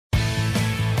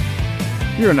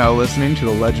You are now listening to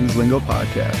the Legends Lingo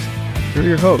podcast. Here are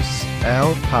your hosts,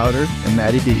 Al, Powder, and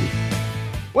Maddie D.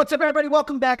 What's up, everybody?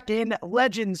 Welcome back in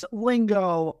Legends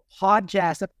Lingo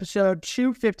podcast, episode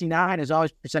 259, is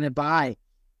always presented by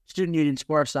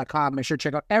StudentUnionSports.com. Make sure to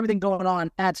check out everything going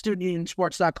on at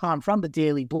StudentUnionSports.com, from the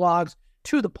daily blogs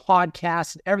to the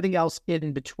podcast and everything else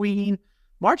in between.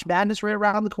 March Madness right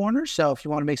around the corner, so if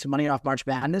you want to make some money off March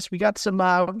Madness, we got some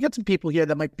people here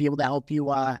that might be able to help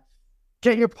you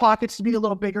get your pockets to be a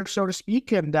little bigger, so to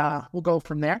speak, and we'll go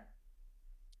from there.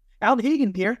 Alan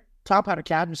Hegan here, Tom Powder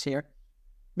Cadmus here,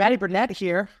 Maddie Burnett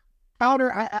here.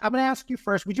 Powder, I'm going to ask you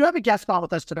first. We do have a guest on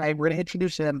with us today. We're going to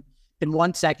introduce him in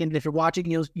 1 second. If you're watching,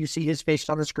 you see his face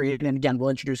on the screen, and again, we'll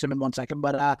introduce him in 1 second.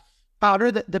 But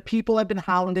Powder, the people have been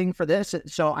hounding for this,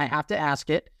 so I have to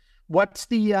ask it. What's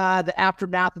the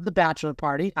aftermath of the bachelor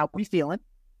party? How are we feeling?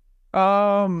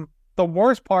 The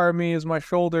worst part of me is my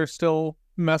shoulder's still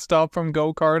messed up from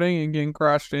go-karting and getting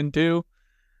crashed into.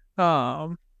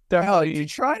 Hell, Definitely. you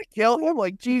trying to kill him?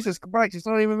 Like, Jesus Christ, he's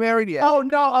not even married yet. Oh,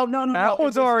 no. That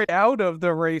was already out of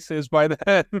the races by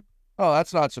then. Oh,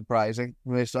 that's not surprising. I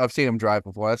mean, I've seen him drive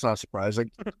before. That's not surprising.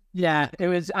 Yeah, it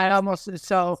was.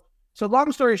 So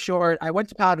long story short, I went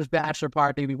to Powder's bachelor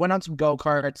party. We went on some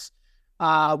go-karts,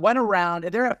 went around,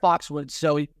 and they're at Foxwoods.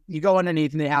 So you go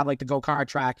underneath and they have like the go-kart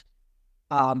track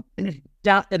down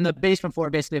in the basement floor,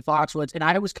 basically at Foxwoods. And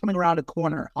I was coming around a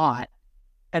corner hot.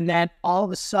 And then all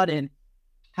of a sudden,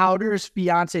 Powder's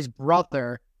fiance's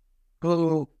brother,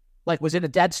 who like was in a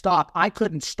dead stop, I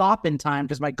couldn't stop in time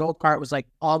because my go-kart was like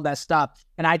all messed up.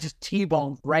 And I just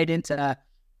T-boned right into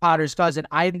Powder's cousin.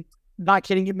 I'm not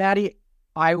kidding you, Maddie.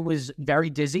 I was very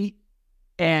dizzy,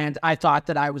 and I thought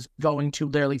that I was going to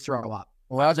literally throw up.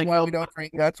 Well, that's why we don't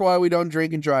drink. That's why we don't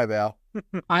drink and drive, Al.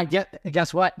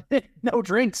 Guess what? No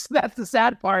drinks. That's the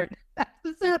sad part.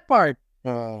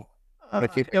 Oh, I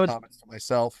keep comments to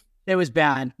myself. It was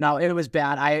bad. No, it was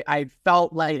bad. I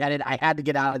felt like I had to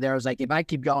get out of there. I was like, if I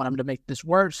keep going, I'm going to make this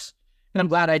worse. And I'm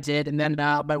glad I did. And then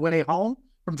my way home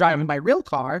from driving my real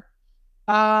car,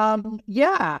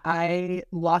 I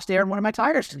lost air in one of my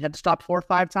tires and had to stop 4 or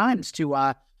 5 times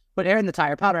to put air in the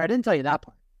tire. Powder, I didn't tell you that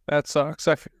part. That sucks.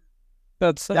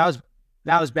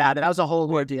 That was bad. That was a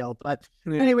whole ordeal. But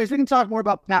anyways, we can talk more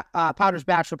about Powder's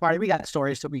bachelor party. We got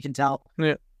stories that we can tell.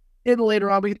 Yeah. And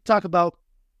later on, we can talk about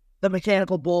the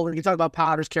mechanical bull. We can talk about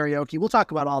Powder's karaoke. We'll talk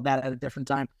about all that at a different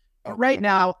time. But right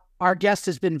now, our guest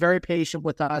has been very patient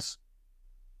with us.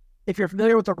 If you're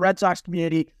familiar with the Red Sox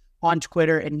community on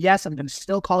Twitter, and yes, I'm going to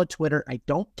still call it Twitter. I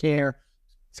don't care.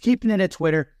 It's keeping it at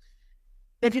Twitter.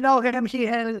 If you know him, he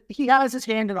has his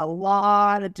hand in a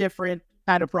lot of different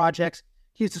kind of projects.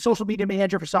 He's the social media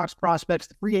manager for Sox Prospects,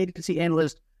 the free agency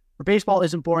analyst for Baseball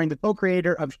Isn't Boring, the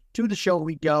co-creator of To The Show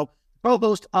We Go,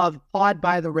 co-host of Pod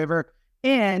by the River,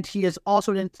 and he is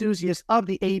also an enthusiast of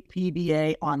the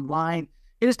APBA online.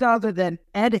 It is none other than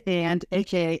Ed Hand,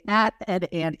 a.k.a. at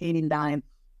EdHand89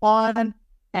 on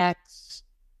X.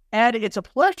 Ed, it's a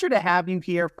pleasure to have you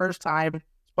here. First time as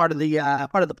part of the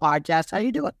podcast. How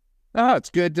you doing? Oh, it's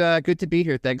good. Good to be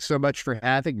here. Thanks so much for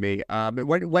having me.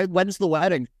 When's the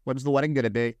wedding? When's the wedding gonna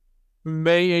be?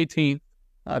 May 18th.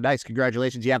 Oh, nice.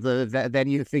 Congratulations. You have the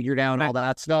venue figured out and all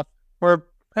that stuff. We're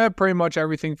have pretty much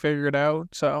everything figured out.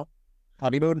 So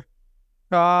honeymoon?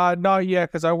 Not yet,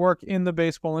 because I work in the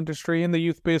baseball industry, in the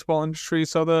youth baseball industry.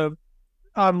 So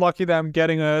I'm lucky that I'm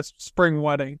getting a spring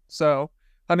wedding. So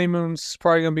honeymoon's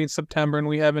probably going to be in September, and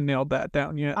we haven't nailed that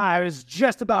down yet. I was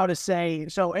just about to say,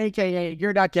 so AKA,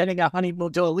 you're not getting a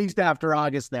honeymoon till at least after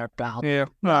August there, pal. Yeah.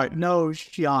 All right. No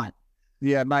shot.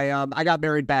 Yeah, I got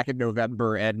married back in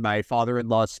November, and my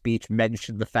father-in-law's speech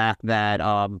mentioned the fact that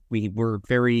we were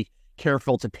very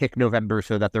careful to pick November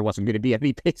so that there wasn't going to be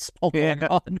any baseball going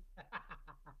on.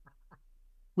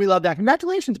 We love that.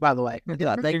 Congratulations, by the way.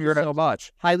 Yeah, thank you so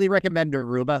much. Highly recommend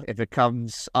Aruba if it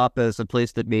comes up as a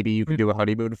place that maybe you can do a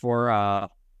honeymoon for.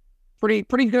 Pretty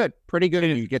good. Pretty good.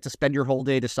 You get to spend your whole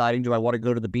day deciding, do I want to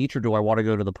go to the beach or do I want to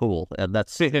go to the pool? And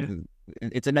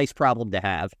it's a nice problem to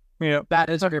have. Yeah, that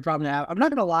is a great problem to have. I'm not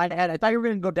going to lie, Ed. I thought you were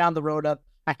going to go down the road of,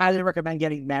 I highly recommend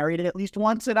getting married at least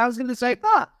once. And I was going to say,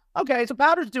 okay, so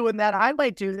Powder's doing that. I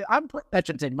might do that. That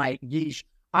should say Mike, yeesh.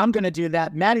 I'm going to do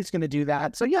that. Maddie's going to do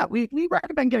that. So yeah, we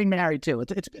recommend getting married too.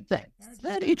 It's a good thing.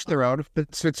 Each their own.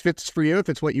 If it fits for you, if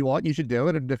it's what you want, you should do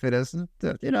it. And if it isn't,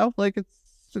 it's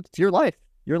your life.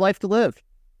 Your life to live.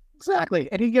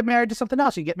 Exactly. And you get married to something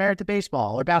else. You get married to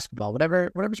baseball or basketball, whatever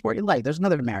sport you like. There's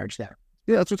another marriage there.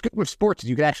 Yeah, that's what's good with sports.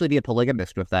 You can actually be a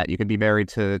polygamist with that. You can be married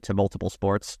to multiple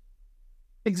sports.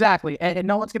 Exactly. And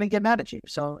no one's going to get mad at you.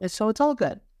 So it's all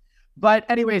good. But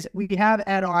anyways, we have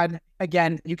Ed on.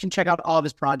 Again, you can check out all of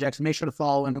his projects. Make sure to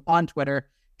follow him on Twitter,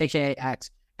 aka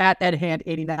X, at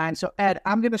EdHand89. So Ed,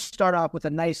 I'm going to start off with a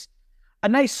nice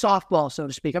softball, so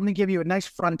to speak. I'm going to give you a nice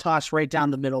front toss right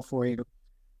down the middle for you.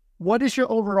 What is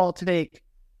your overall take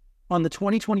on the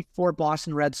 2024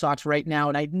 Boston Red Sox right now?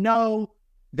 And I know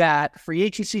that free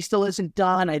agency still isn't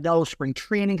done. I know spring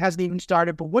training hasn't even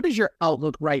started, but what is your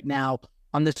outlook right now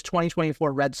on this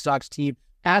 2024 Red Sox team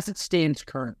as it stands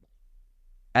currently?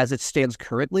 As it stands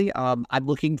currently, I'm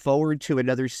looking forward to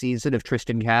another season of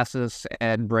Tristan Casas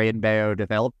and Brian Bayo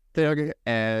developing,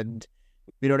 and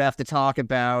we don't have to talk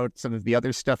about some of the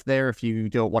other stuff there if you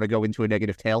don't want to go into a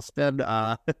negative tailspin.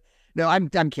 No, I'm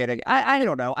kidding. I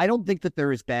don't know. I don't think that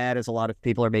they're as bad as a lot of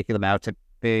people are making them out to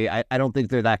be. I don't think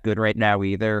they're that good right now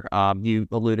either. You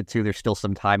alluded to there's still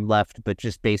some time left, but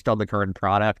just based on the current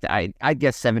product, I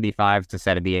guess 75 to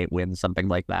 78 wins, something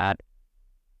like that.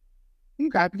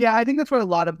 Okay. Yeah, I think that's where a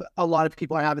lot of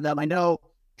people are having them. I know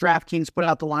DraftKings put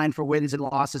out the line for wins and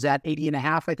losses at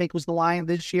 80.5, I think was the line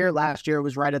this year. Last year it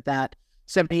was right at that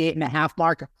 78.5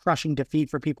 mark, a crushing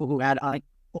defeat for people who had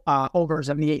over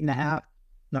 78.5.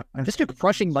 No, just a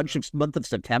crushing month of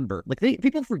September. Like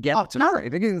people forget. Oh, it's not. I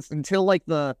think it's until like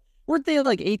weren't they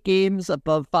like 8 games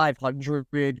above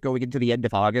 500 going into the end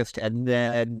of August, and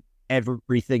then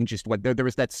everything just went there. There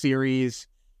was that series.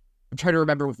 I'm trying to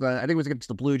remember I think it was against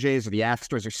the Blue Jays or the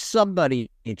Astros or somebody.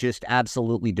 It just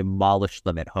absolutely demolished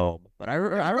them at home. But I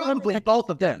probably both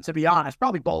of them, to be honest.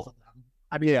 Probably both of them.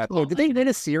 I mean, yeah. Did they win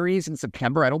a series in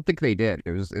September? I don't think they did.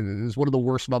 It was one of the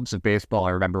worst months of baseball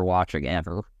I remember watching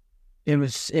ever. It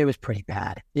was pretty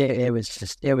bad. It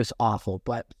was awful.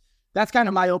 But that's kind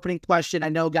of my opening question. I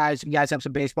know, guys, you guys have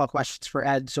some baseball questions for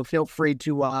Ed, so feel free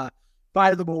to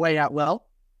fire them away at will.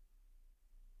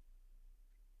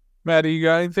 Maddie, you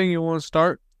got anything you want to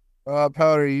start?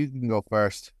 Powder, you can go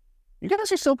first. You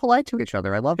guys are so polite to each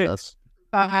other. I love this.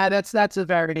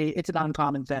 It's an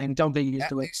uncommon thing. Don't get used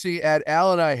to it. See,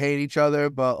 Al and I hate each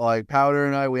other, but like Powder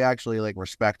and I, we actually like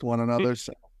respect one another.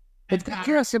 So.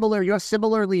 You have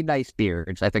similarly nice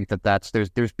beards. I think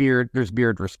there's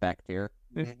beard respect here.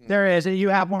 There is, and you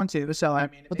have one too. So I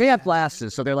mean, but they have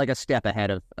glasses, so they're like a step ahead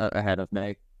of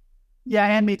me. Yeah,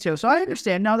 and me too. So I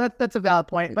understand. No, that's a valid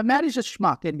point. But Maddie's just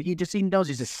schmuck, and he knows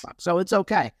he's a schmuck, so it's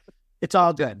okay. It's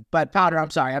all good. But Powder, I'm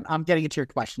sorry, I'm getting into your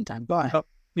question time. Go ahead. Oh,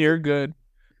 you're good.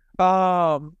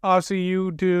 Obviously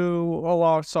you do a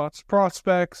lot of Sox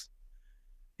prospects,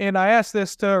 and I asked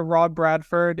this to Rob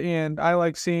Bradford, and I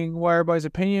like seeing what everybody's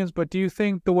opinions. But do you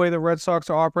think the way the Red Sox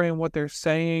are operating, what they're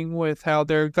saying with how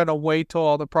they're gonna wait till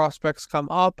all the prospects come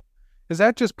up, is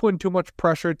that just putting too much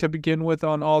pressure to begin with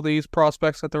on all these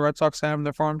prospects that the Red Sox have in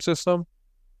their farm system?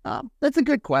 That's a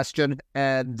good question,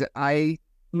 and my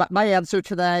answer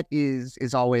to that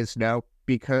is always no,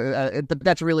 because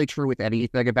that's really true with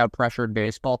anything about pressure in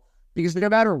baseball. Because no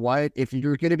matter what, if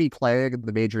you're going to be playing in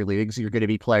the major leagues, you're going to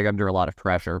be playing under a lot of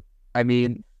pressure. I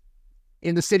mean,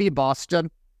 in the city of Boston,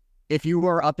 if you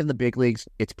are up in the big leagues,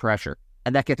 it's pressure,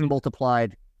 and that gets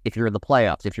multiplied if you're in the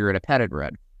playoffs, if you're in a pennant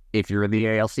run, if you're in the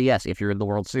ALCS, if you're in the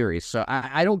World Series. So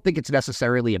I don't think it's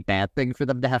necessarily a bad thing for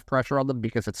them to have pressure on them,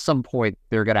 because at some point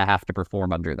they're going to have to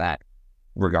perform under that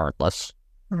regardless.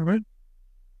 All right.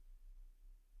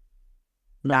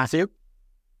 Matthew?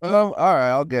 All right,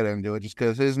 I'll get into it just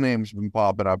because his name's been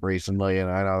popping up recently, and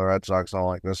I know the Red Sox don't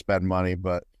like to spend money,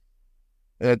 but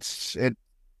it's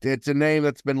a name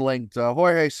that's been linked to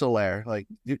Jorge Soler. Like,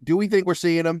 do we think we're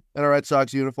seeing him in a Red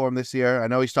Sox uniform this year? I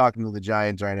know he's talking to the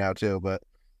Giants right now too, but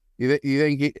you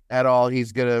think at all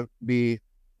he's gonna be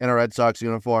in a Red Sox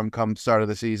uniform come start of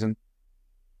the season?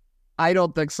 I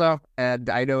don't think so, and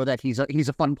I know that he's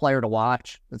a fun player to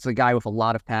watch. It's a guy with a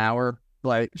lot of power,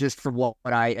 but just from what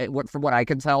I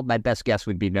can tell, my best guess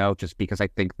would be no, just because I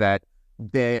think that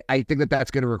that's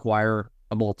going to require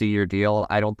a multi-year deal.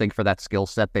 I don't think for that skill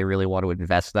set they really want to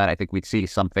invest that. I think we'd see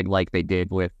something like they did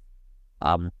with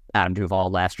Adam Duvall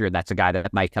last year. That's a guy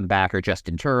that might come back, or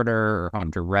Justin Turner, or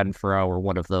Hunter Renfroe, or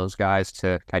one of those guys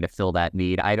to kind of fill that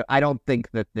need. I don't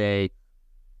think that they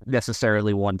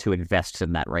necessarily want to invest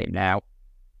in that right now.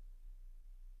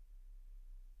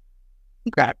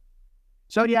 Okay.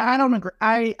 So yeah, I don't agree.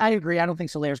 I agree. I don't think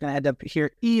Soler's going to end up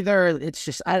here either. It's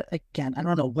just, I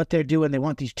don't know what they're doing. They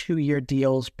want these 2-year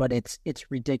deals, but it's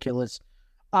ridiculous.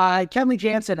 Kenley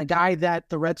Jansen, a guy that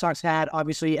the Red Sox had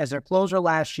obviously as their closer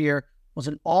last year, was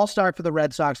an all-star for the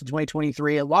Red Sox in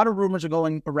 2023. A lot of rumors are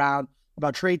going around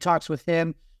about trade talks with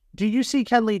him. Do you see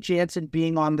Kenley Jansen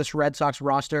being on this Red Sox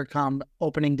roster come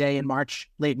opening day in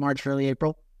late March, early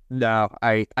April? No,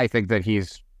 I think that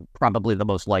he's probably the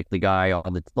most likely guy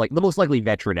on the most likely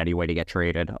veteran anyway to get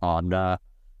traded on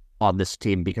on this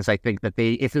team because I think that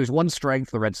if there's one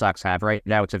strength the Red Sox have right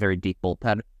now, it's a very deep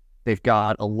bullpen. They've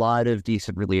got a lot of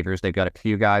decent relievers. They've got a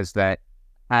few guys that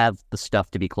have the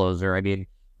stuff to be closer. I mean,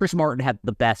 Chris Martin had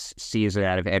the best season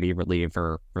out of any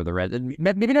reliever for the Red.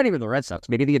 Maybe not even the Red Sox.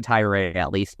 Maybe the entire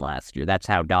AL East last year. That's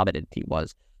how dominant he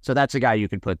was. So that's a guy you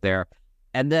can put there.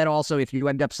 And then also, if you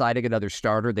end up signing another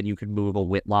starter, then you can move a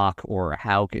Whitlock or a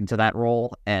Houck into that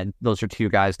role. And those are two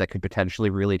guys that could potentially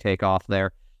really take off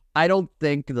there. I don't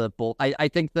think I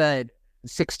think that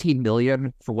 $16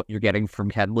 million for what you're getting from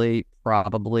Kenley,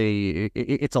 probably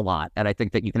it's a lot. And I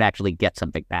think that you can actually get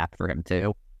something back for him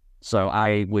too. So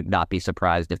I would not be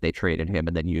surprised if they traded him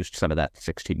and then used some of that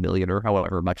 $16 million or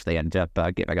however much they end up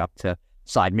giving up to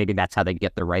side. Maybe that's how they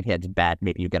get their right-handed bat.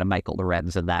 Maybe you get a Michael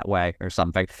Lorenz in that way or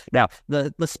something. Now,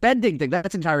 the spending thing,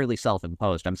 that's entirely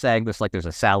self-imposed. I'm saying this like there's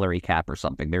a salary cap or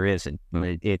something. There isn't.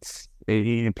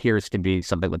 It appears to be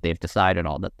something that they've decided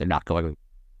on, that they're not going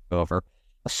over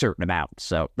a certain amount.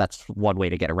 So that's one way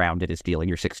to get around it, is dealing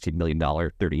your $16 million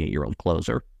 38-year-old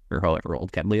closer, or however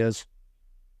old Kenley is.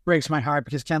 Breaks my heart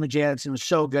because Kenley Jansen was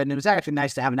so good, and it was actually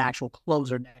nice to have an actual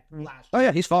closer last year. Oh,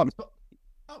 yeah, he's fun.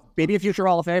 Maybe a future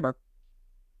Hall of Famer.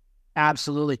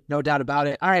 Absolutely. No doubt about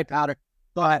it. All right, Powder.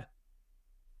 Go ahead.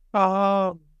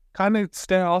 I'll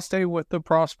stay with the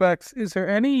prospects. Is there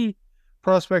any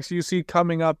prospects you see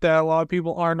coming up that a lot of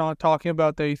people are not talking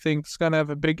about that you think is going to have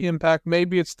a big impact?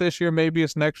 Maybe it's this year, maybe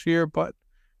it's next year, but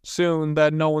soon,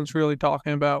 that no one's really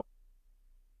talking about?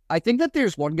 I think that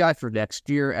there's one guy for next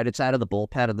year, and it's out of the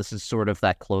bullpen, and this is sort of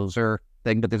that closer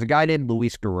thing, but there's a guy named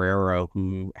Luis Guerrero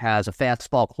who has a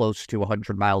fastball close to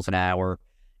 100 miles an hour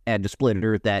and a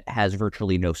splitter that has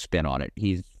virtually no spin on it.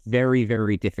 He's very,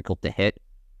 very difficult to hit,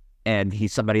 and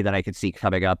he's somebody that I could see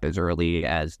coming up as early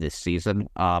as this season.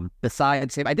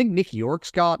 Besides him, I think Nick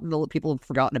York's people have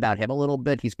forgotten about him a little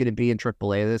bit. He's going to be in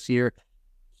AAA this year.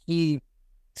 He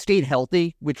stayed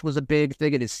healthy, which was a big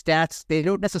thing. In his stats, they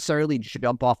don't necessarily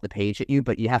jump off the page at you,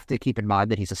 but you have to keep in mind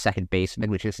that he's a second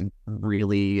baseman, which isn't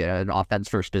really an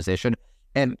offense-first position.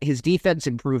 And his defense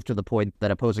improved to the point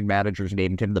that opposing managers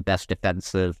named him the best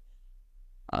defensive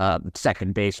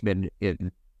second baseman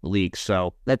in the league.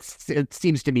 So it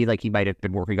seems to me like he might have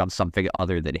been working on something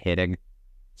other than hitting.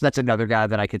 So that's another guy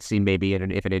that I could see maybe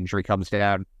if an injury comes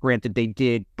down. Granted, they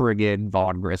did bring in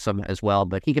Vaughn Grissom as well,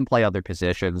 but he can play other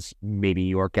positions. Maybe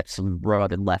York gets some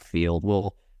run in left field.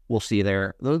 We'll see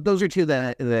there. Those are two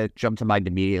that jump to mind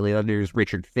immediately. Then there's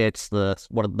Richard Fitz,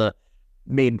 one of the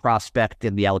main prospect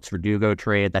in the Alex Verdugo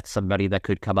trade. That's somebody that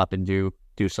could come up and do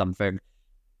something.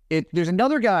 There's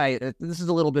another guy, this is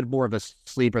a little bit more of a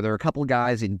sleeper. There are a couple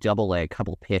guys in Double A, a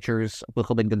couple pitchers,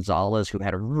 Wilhelm Gonzalez, who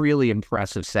had a really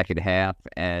impressive second half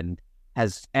and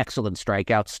has excellent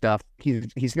strikeout stuff.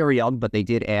 He's very young, but they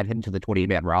did add him to the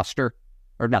 20-man roster,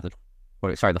 or not the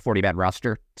 40-man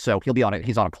roster. So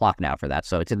he's on a clock now for that.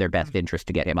 So it's in their best interest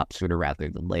to get him up sooner rather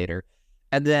than later.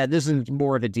 And then this is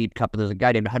more of a deep cut, but there's a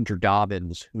guy named Hunter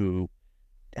Dobbins who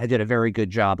did a very good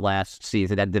job last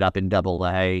season, ended up in Double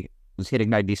A, was hitting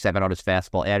 97 on his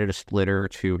fastball, added a splitter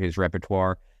to his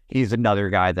repertoire. He's another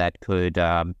guy that could,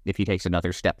 if he takes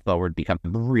another step forward, become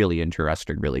really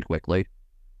interesting really quickly.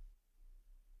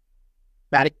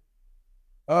 Matty?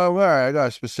 All right, I got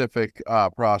a specific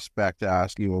prospect to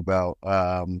ask you about.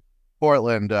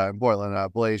 Portland,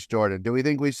 Blaze Jordan. Do we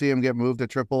think we see him get moved to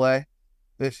AAA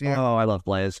this year? Oh, I love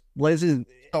Blaze. Blaze is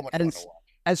so much fun to watch.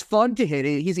 As fun to hit.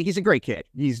 He's a great kid.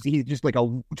 He's just like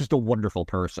a wonderful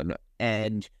person,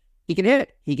 and he can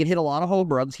hit. He can hit a lot of home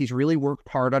runs. He's really worked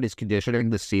hard on his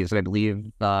conditioning this season. I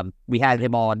believe we had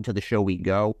him on to the show We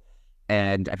Go,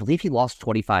 and I believe he lost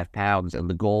 25 pounds, and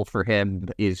the goal for him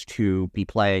is to be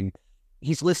playing.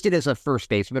 He's listed as a first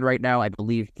baseman right now. I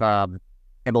believe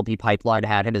MLB Pipeline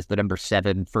had him as the number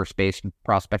 7 first base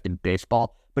prospect in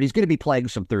baseball, but he's going to be playing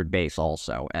some third base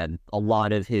also, and a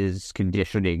lot of his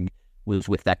conditioning was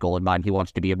with that goal in mind. He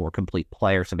wants to be a more complete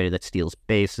player, somebody that steals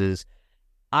bases.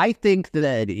 I think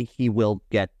that he will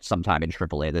get some time in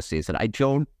AAA this season. I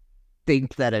don't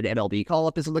think that an MLB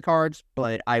call-up is in the cards,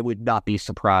 but I would not be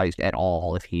surprised at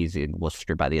all if he's in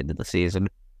Worcester by the end of the season.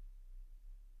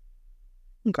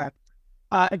 Okay.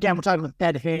 Again, we're talking with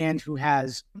Ed Hand, who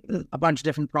has a bunch of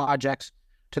different projects.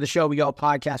 To the Show We Go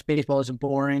podcast, Baseball Isn't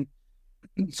Boring,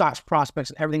 Sox prospects,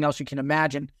 and everything else you can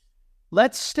imagine.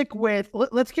 Let's get away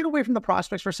from the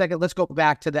prospects for a second. Let's go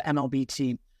back to the MLB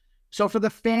team. So for the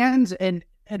fans, and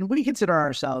we consider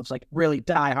ourselves like really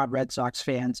diehard Red Sox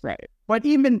fans, right? But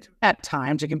even at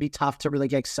times, it can be tough to really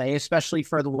get excited, especially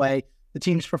for the way the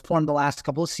team's performed the last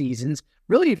couple of seasons,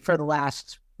 really for the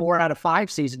last 4 out of 5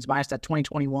 seasons, minus that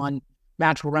 2021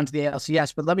 magical run to the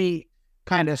ALCS. But let me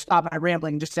kind of stop my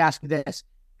rambling and just ask you this.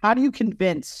 how do you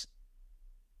convince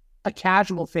a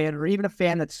casual fan or even a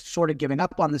fan that's sort of giving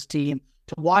up on this team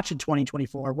to watch in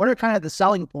 2024? What are kind of the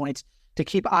selling points to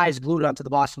keep eyes glued onto the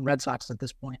Boston Red Sox at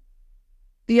this point?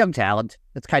 The young talent.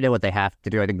 That's kind of what they have to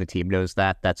do. I think the team knows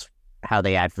that. That's how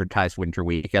they advertised Winter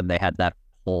Weekend. They had that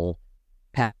whole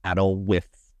panel with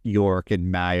York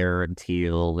and Meyer and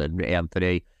Theo and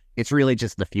Anthony. It's really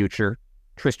just the future.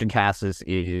 Tristan Casas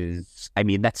is, I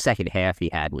mean, that second half he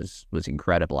had was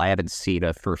incredible. I haven't seen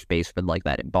a first baseman like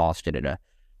that in Boston in a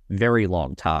very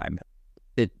long time.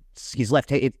 He's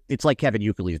it's like Kevin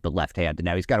Youkilis, but left-handed.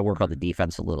 Now he's got to work on the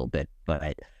defense a little bit,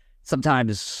 but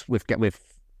sometimes with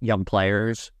young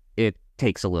players, it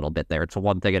takes a little bit there. It's a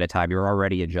one thing at a time. You're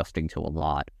already adjusting to a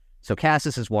lot. So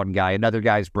Casas is one guy. Another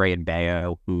guy is Brayan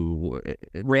Bello, who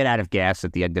ran out of gas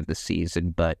at the end of the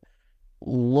season, but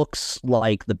looks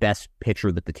like the best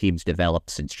pitcher that the team's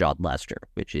developed since John Lester,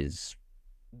 which is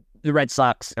the Red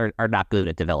Sox are not good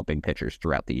at developing pitchers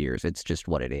throughout the years. It's just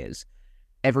what it is.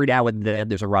 Every now and then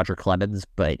there's a Roger Clemens,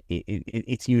 but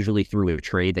it's usually through a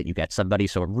trade that you get somebody.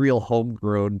 So a real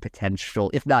homegrown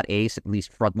potential, if not ace, at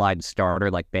least frontline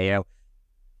starter like Bello,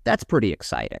 that's pretty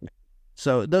exciting.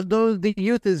 So the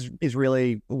youth is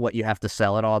really what you have to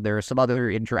sell it on. There are some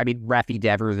other Rafi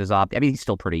Devers is he's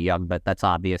still pretty young, but that's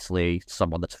obviously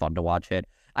someone that's fun to watch it.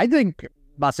 I think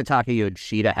Masataka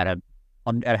Yoshida had an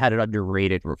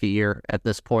underrated rookie year at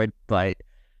this point, but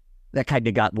that kind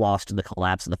of got lost in the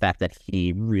collapse and the fact that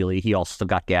he also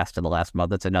got gassed in the last month.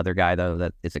 That's another guy, though,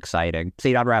 that is exciting.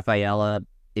 Cedar Rafaela,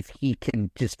 if he can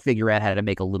just figure out how to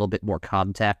make a little bit more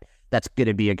contact, that's going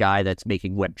to be a guy that's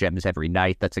making wet gems every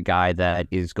night. That's a guy that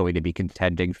is going to be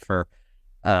contending for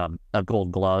a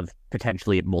Gold Glove,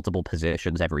 potentially at multiple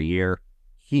positions every year.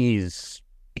 He's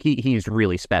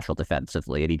really special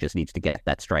defensively, and he just needs to get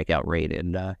that strikeout rate.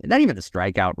 And not even the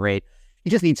strikeout rate. He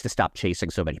just needs to stop chasing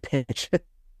so many pitches.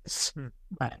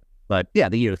 Right. But yeah,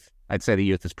 the youth. I'd say the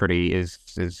youth is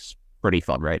pretty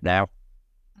fun right now.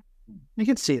 You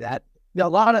can see that. A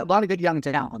lot of good young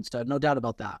talents, no doubt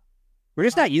about that. We're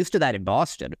just not used to that in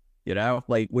Boston,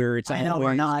 like where it's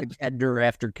we're not contender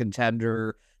after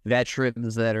contender,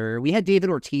 veterans that are. We had David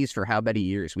Ortiz for how many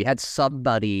years? We had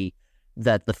somebody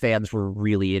that the fans were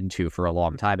really into for a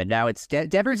long time, and now it's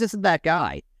Devers isn't that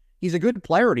guy. He's a good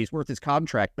player and he's worth his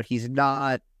contract, but he's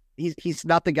not. He's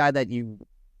not the guy that you.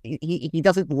 He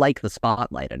doesn't like the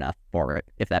spotlight enough for it,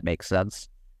 if that makes sense.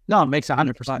 No, it makes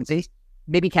 100%.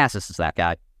 Maybe Casas is that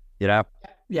guy,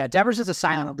 Yeah, Devers is a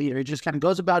silent leader. He just kind of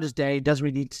goes about his day, does what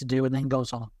he needs to do, and then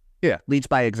goes on. Yeah, leads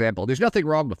by example. There's nothing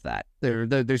wrong with that.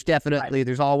 There's definitely,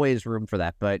 There's always room for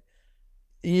that, but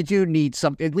you do need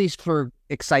some, at least for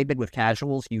excitement with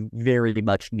casuals, you very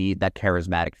much need that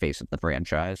charismatic face of the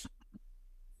franchise.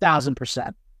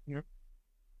 1,000%. Yep.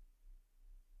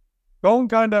 Going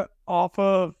kind of off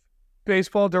of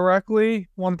baseball directly,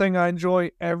 one thing I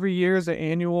enjoy every year is the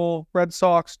annual Red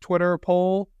Sox Twitter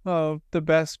poll of the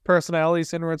best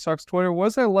personalities in Red Sox Twitter.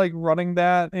 What's it like running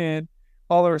that and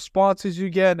all the responses you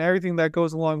get and everything that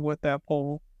goes along with that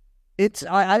poll?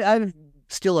 I'm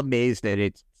still amazed that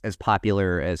it's as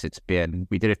popular as it's been.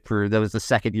 We did it that was the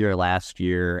second year last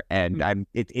year, and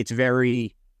it's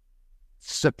very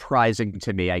surprising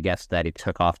to me, I guess, that it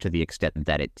took off to the extent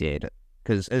that it did.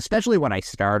 Because especially when I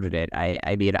started it,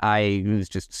 I was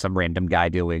just some random guy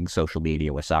doing social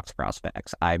media with Sox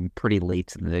prospects. I'm pretty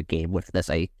late in the game with this.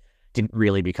 I didn't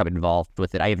really become involved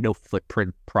with it. I have no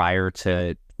footprint prior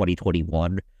to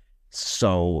 2021,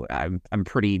 so I'm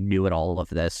pretty new at all of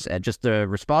this. And just the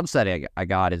response that I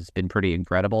got has been pretty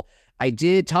incredible.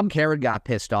 Tom Caron got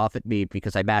pissed off at me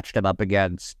because I matched him up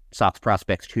against Sox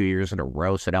prospects 2 years in a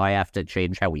row, so now I have to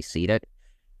change how we seed it.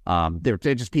 They're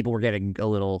just people were getting a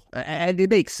little, and it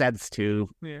makes sense too.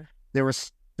 Yeah, there were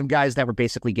some guys that were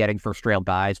basically getting first round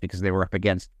buys because they were up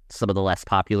against some of the less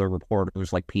popular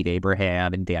reporters like Pete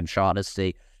Abraham and Dan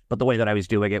Shaughnessy. But the way that I was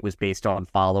doing it was based on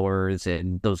followers,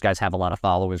 and those guys have a lot of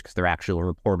followers because they're actual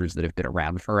reporters that have been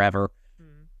around forever.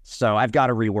 So I've got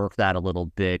to rework that a little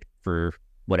bit for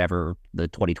whatever the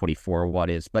 2024 one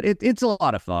is. But it's a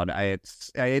lot of fun. I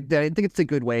think it's a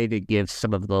good way to give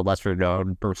some of the lesser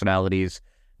known personalities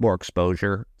more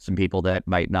exposure. Some people that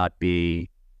might not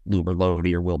be Lou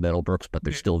Merloti or Will Middlebrooks, but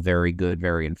they're still very good,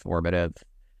 very informative.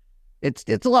 It's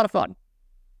a lot of fun.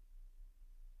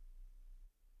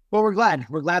 Well, we're glad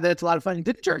that it's a lot of fun.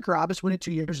 Didn't Jared Carrabis win it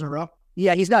 2 years in a row?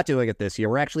 Yeah, he's not doing it this year.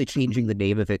 We're actually changing the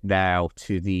name of it now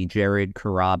to the Jared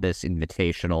Carrabis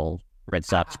Invitational Red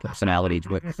Sox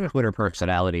Twitter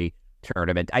personality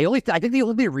tournament. I think the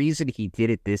only reason he did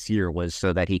it this year was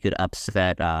so that he could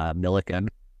upset Milliken.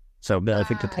 So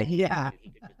Milliken could take a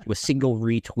single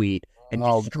retweet and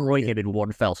destroy him in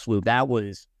one fell swoop. That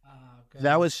was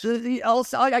That was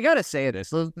I gotta say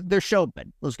this. They're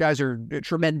showmen. Those guys are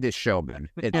tremendous showmen.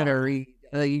 It's very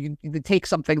you take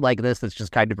something like this that's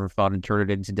just kind of for fun and turn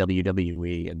it into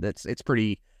WWE, and it's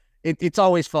pretty. It's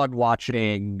always fun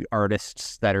watching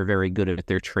artists that are very good at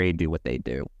their trade do what they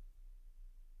do.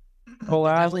 Well,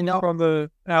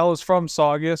 Al is from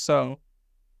Saugus, so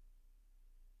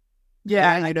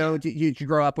Yeah, I know. Did you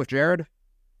grow up with Jared?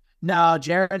 No,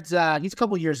 Jared's he's a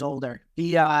couple years older.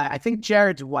 I think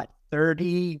Jared's what,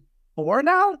 34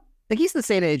 now? I think he's the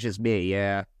same age as me.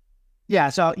 Yeah. Yeah.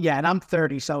 So yeah, and I'm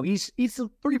 30, so he's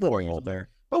pretty older.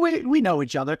 But we know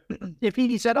each other. If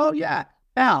he said, "Oh yeah,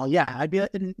 Al," yeah,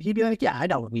 he'd be like, "Yeah, I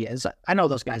know who he is. I know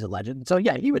those guys are legends." So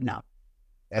yeah, he would know.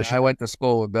 And I went to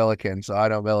school with Billiken, so I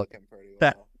know Billiken pretty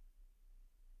well.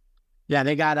 Yeah,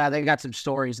 they got some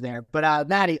stories there. But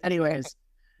Maddie, anyways.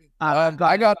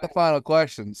 I got the final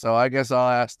question, so I guess I'll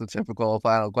ask the typical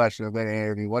final question of any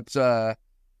interview. What's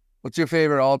your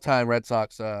favorite all-time Red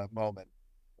Sox moment?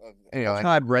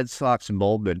 All-time Red Sox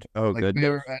moment. Oh, like goodness.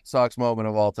 Favorite Red Sox moment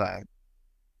of all time.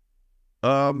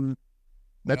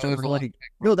 That's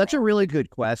a really good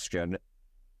question.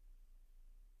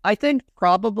 I think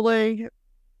probably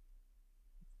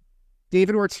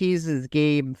David Ortiz's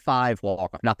Game 5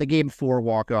 walk-off, not the Game 4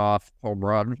 walk-off home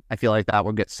run. I feel like that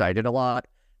one gets cited a lot.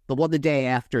 The one the day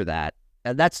after that,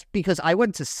 and that's because I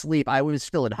went to sleep. I was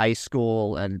still in high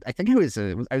school, and I think I was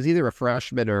either a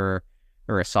freshman or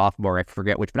a sophomore. I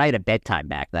forget which, but I had a bedtime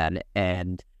back then,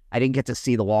 and I didn't get to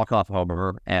see the walk-off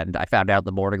homer, and I found out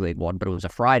the morning league one, but it was a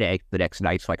Friday the next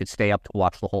night, so I could stay up to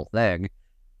watch the whole thing.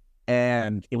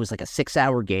 And it was like a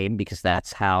 6-hour game because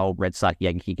that's how Red Sox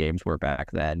Yankee games were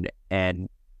back then. And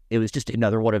it was just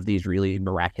another one of these really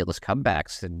miraculous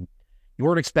comebacks. And you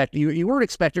weren't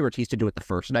expecting Ortiz to do it the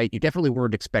first night. You definitely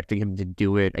weren't expecting him to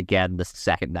do it again the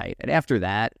second night. And after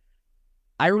that,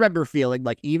 I remember feeling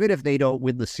like even if they don't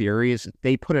win the series,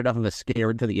 they put enough of a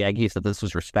scare into the Yankees that this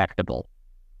was respectable.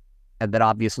 And then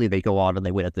obviously they go on and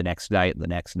they win it the next night,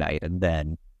 and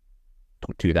then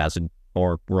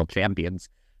 2004 world champions.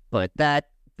 But that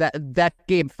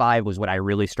Game 5 was when I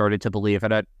really started to believe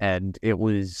in it, and it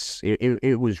was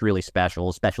really special,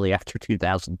 especially after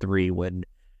 2003 when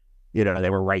they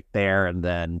were right there and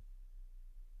then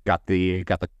got the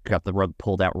rug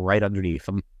pulled out right underneath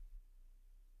them.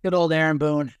 Good old Aaron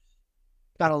Boone.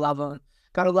 Gotta love him.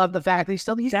 Gotta love the fact that he's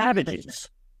still these savages.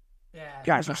 Yeah,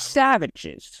 guys are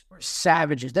savages. We're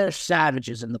savages. They're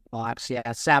savages in the box.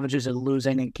 Yeah, savages are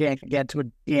losing and can't get to a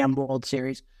damn World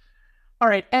Series. All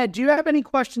right, Ed, do you have any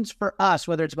questions for us,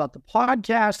 whether it's about the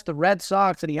podcast, the Red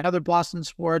Sox, any other Boston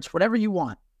sports, whatever you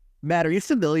want? Matt, are you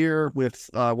familiar with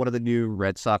one of the new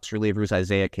Red Sox relievers,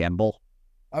 Isaiah Campbell?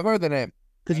 I've heard the name.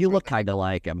 Because you look kind of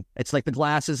like him. It's like the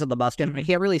glasses and the mustache. I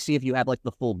can't really see if you have like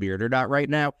the full beard or not right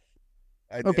now.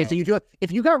 Okay, so you do.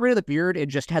 If you got rid of the beard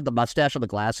and just had the mustache and the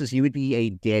glasses, you would be a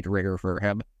dead ringer for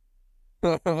him.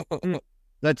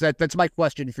 That's my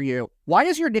question for you. Why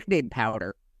is your nickname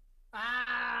Powder?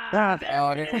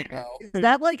 Here we go. Is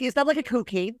that like a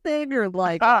cocaine thing or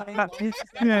like?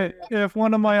 If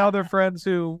one of my other friends,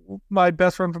 my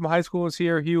best friend from high school, was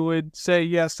here, he would say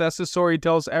yes. That's the story he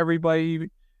tells everybody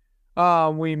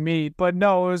we meet. But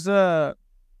no, it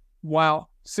was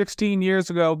 16 years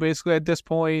ago, basically at this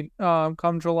point.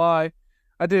 Come July,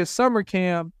 I did a summer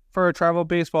camp for a travel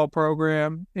baseball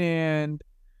program and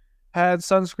had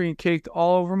sunscreen caked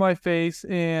all over my face,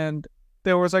 and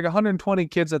there was like 120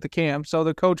 kids at the camp, so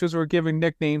the coaches were giving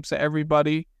nicknames to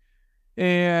everybody.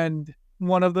 And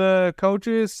one of the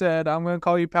coaches said, "I'm going to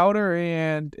call you Powder,"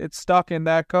 and it stuck, and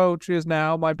that coach is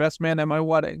now my best man at my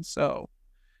wedding. So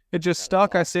it just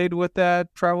stuck. I stayed with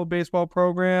that travel baseball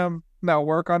program, now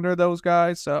work under those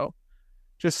guys, so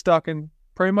just stuck, and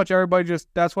pretty much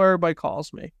that's what everybody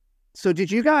calls me. So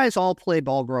did you guys all play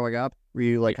ball growing up? Were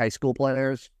you like high school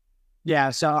players?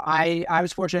 Yeah, so I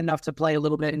was fortunate enough to play a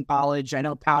little bit in college. I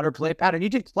know Powder played. Powder, you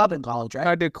did club in college, right?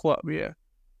 I did club, yeah.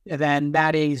 And then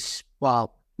Maddie's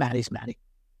Maddie.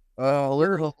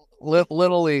 Little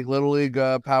league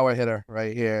power hitter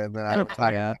right here, and then I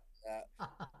retired.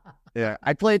 Yeah,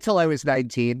 I played till I was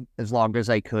 19, as long as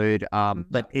I could.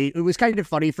 But it was kind of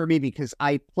funny for me because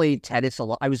I played tennis a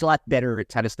lot. I was a lot better at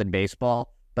tennis than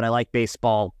baseball, but I like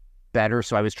baseball better,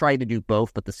 so I was trying to do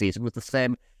both, but the season was the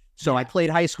same. So I played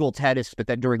high school tennis, but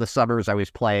then during the summers I was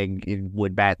playing in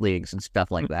wood bat leagues and stuff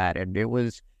like that. And it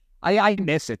was, I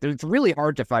miss it. It's really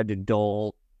hard to find a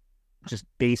dull, just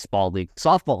baseball league.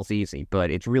 Softball's easy,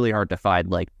 but it's really hard to find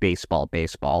like baseball,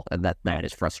 and that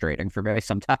is frustrating for me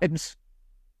sometimes.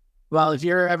 Well, if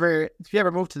you ever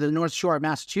move to the North Shore of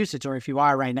Massachusetts, or if you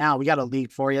are right now, we got a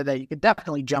league for you that you could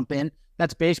definitely jump in.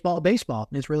 That's baseball.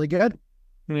 It's really good.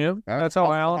 Yeah, that's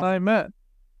how Al and I met.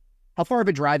 How far of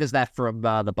a drive is that from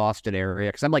the Boston area?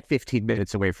 Because I'm like 15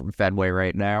 minutes away from Fenway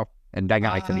right now, and I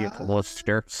got to commute to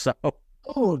Worcester. So,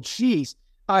 oh, geez.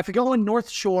 If you're going North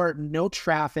Shore, no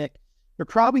traffic, you're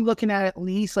probably looking at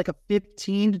least like a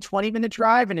 15 to 20-minute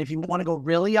drive. And if you want to go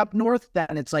really up north,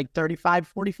 then it's like 35,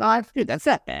 45. dude, that's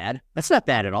not bad. That's not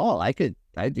bad at all. I'd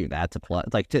do that to play,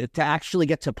 like to actually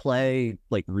get to play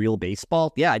like real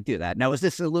baseball. Yeah, I'd do that. Now, is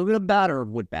this aluminum bat or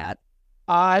wood bat?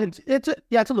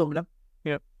 It's aluminum.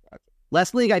 Yep.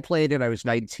 Last league I played in, I was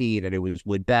 19, and it was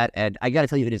wood bat. And I got to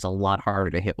tell you, it is a lot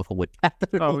harder to hit with a wood bat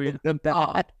than a aluminum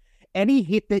bat. Any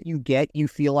hit that you get, you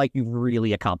feel like you've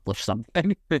really accomplished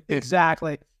something.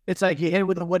 Exactly. It's like you hit it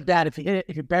with a wood bat. If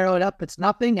you barrel it up, it's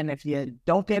nothing. And if you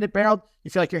don't get it barreled,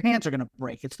 you feel like your hands are going to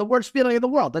break. It's the worst feeling in the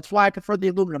world. That's why I prefer the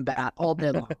aluminum bat all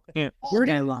day long. All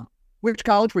day long. Which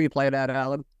college were you playing at,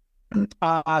 Alan?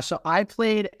 So I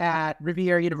played at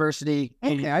Riviera University.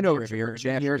 Okay, I know Riviera.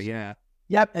 Yeah.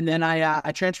 Yep. And then I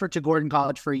transferred to Gordon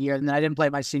College for a year, and then I didn't play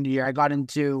my senior year. I got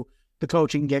into the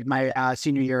coaching gig my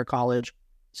senior year of college.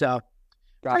 So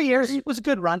 3 years, it was a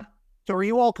good run. So are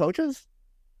you all coaches?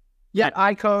 Yeah,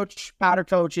 I coach, Powder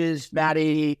coaches,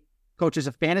 Maddie coaches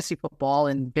a fantasy football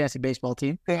and fantasy baseball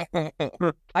team.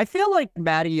 I feel like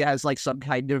Maddie has like some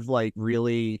kind of like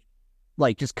really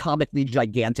like just comically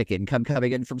gigantic income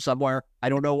coming in from somewhere. I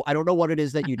don't know what it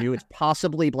is that you do. It's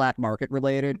possibly black market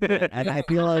related. And I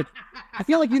feel like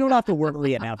you don't have to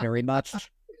worry about very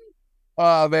much.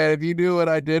 Oh man, if you knew what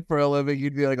I did for a living,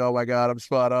 you'd be like, oh my God, I'm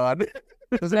spot on.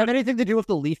 Does it have anything to do with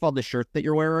the leaf on the shirt that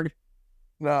you're wearing?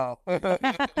 No.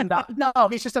 No,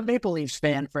 he's just a Maple Leafs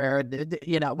fan for,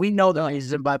 we know the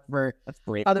reason, but for That's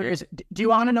great. others, do you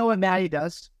want to know what Maddie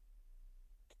does?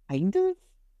 Kind of.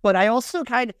 But I also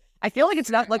I feel like it's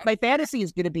not like my fantasy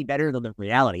is going to be better than the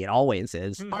reality. It always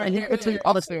is. All right, here, it's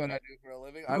Honestly, what I do for a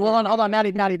living. hold on,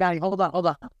 Maddie, hold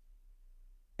on.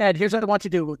 Ed, here's what I want you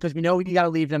to do, because we know you got to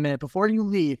leave in a minute. Before you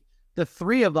leave, the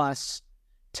three of us,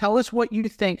 tell us what you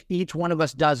think each one of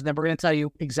us does, and then we're going to tell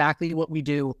you exactly what we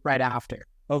do right after.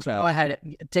 Okay. Go ahead.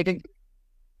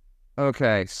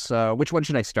 Okay, so which one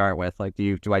should I start with? Like,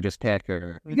 do I just pick,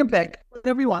 or You can pick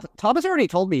whatever you want. Thomas already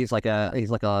told me he's like a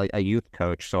youth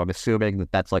coach, so I'm assuming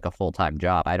that that's like a full-time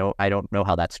job. I don't know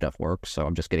how that stuff works, so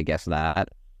I'm just gonna guess that.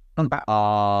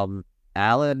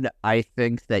 Alan, I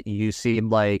think that you seem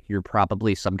like you're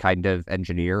probably some kind of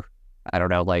engineer. I don't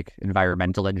know, like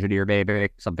environmental engineer, maybe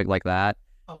something like that.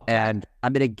 Okay. And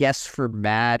I'm gonna guess for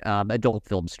Matt, adult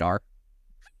film star.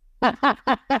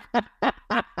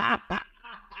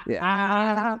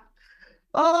 Yeah.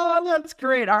 Oh, that's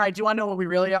great. All right. Do you want to know what we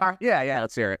really are? Yeah,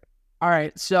 let's hear it. All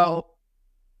right. So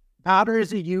Powder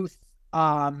is a youth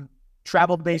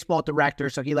travel baseball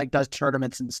director. So he does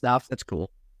tournaments and stuff. That's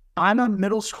cool. I'm a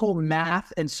middle school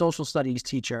math and social studies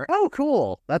teacher. Oh,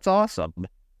 cool. That's awesome.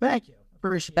 Thank you.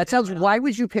 Appreciate That sounds. Why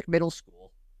would you pick middle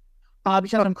school?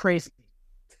 Because I'm crazy.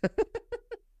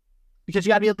 Because you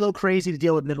got to be a little crazy to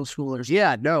deal with middle schoolers.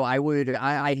 Yeah, no, I would.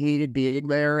 I hated being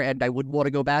there, and I wouldn't want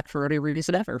to go back for any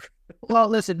reason ever. Well,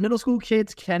 listen, middle school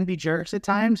kids can be jerks at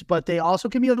times, but they also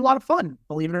can be a lot of fun,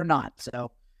 believe it or not.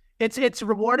 So it's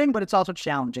rewarding, but it's also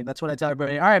challenging. That's what I tell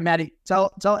everybody. All right, Maddie,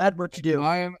 tell Ed what you do.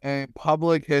 I am a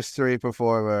public history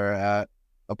performer at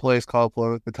a place called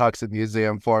Plymouth Patuxent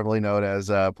Museum, formerly known as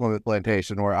Plymouth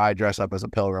Plantation, where I dress up as a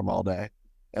pilgrim all day.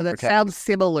 So that sounds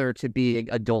similar to being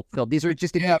adult film. These are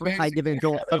just a different kind of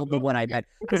adult film than what I meant.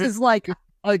 This is like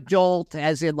adult,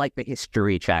 as in like the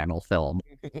History Channel film.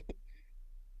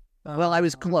 Well, I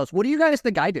was close. What do you guys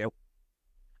think I do?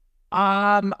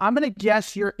 I'm gonna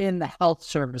guess you're in the health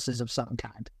services of some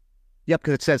kind. Yep,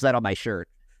 because it says that on my shirt.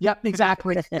 Yep,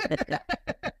 exactly.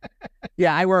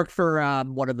 Yeah, I work for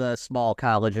one of the small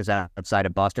colleges outside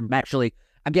of Boston.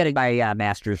 I'm getting my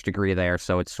master's degree there,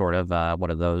 so it's sort of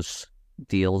one of those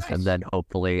deals. Nice. And then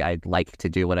hopefully I'd like to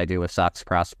do what I do with Sox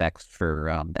prospects for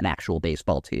an actual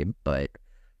baseball team. But,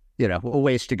 a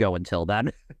ways to go until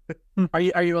then. Are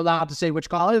you allowed to say which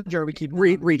college, or we keep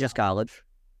Regis College.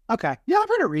 Okay. Yeah, I've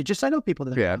heard of Regis. I know people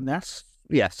that are from there.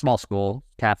 Yeah, small school,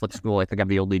 Catholic school. I think I'm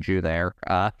the only Jew there.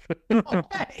 Okay.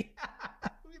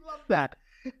 We love that.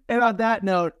 And on that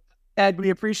note, Ed,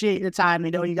 we appreciate your time. We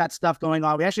know you got stuff going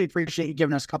on. We actually appreciate you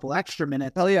giving us a couple extra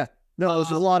minutes. Hell yeah. No, this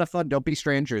was a lot of fun. Don't be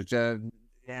strangers.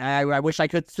 I wish I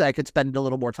could spend a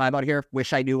little more time out here.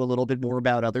 Wish I knew a little bit more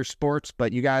about other sports,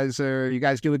 but you guys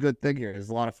do a good thing here. It's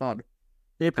a lot of fun.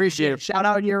 We appreciate it. Shout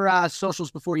out your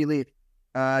socials before you leave.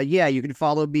 Yeah, you can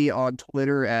follow me on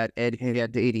Twitter at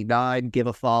EdHand89. Give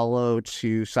a follow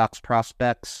to Sox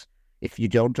Prospects. If you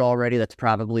don't already, that's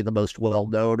probably the most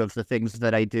well-known of the things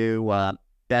that I do.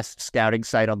 best scouting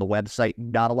site on the website.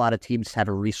 Not a lot of teams have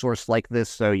a resource like this,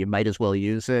 so you might as well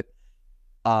use it.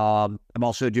 I'm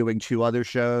also doing 2 other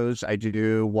shows. I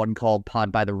do one called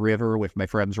Pond by the River with my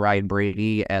friends Ryan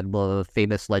Brady and the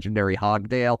famous legendary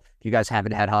Hogdale. If you guys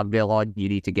haven't had Hogdale on, you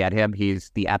need to get him. He's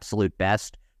the absolute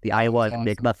best. The Iowa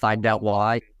Enigma, find out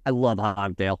why. I love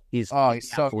Hogdale. He's so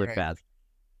absolute best.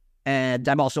 And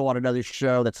I'm also on another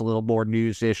show that's a little more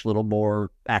news-ish, a little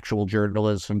more actual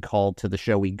journalism called To the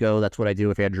Show We Go. That's what I do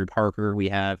with Andrew Parker. We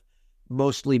have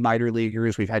mostly minor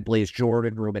leaguers. We've had Blaze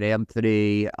Jordan, Roman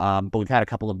Anthony, but we've had a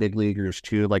couple of big leaguers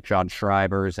too, like John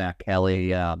Schreiber, Zach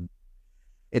Kelly.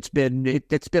 It's been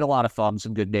a lot of fun,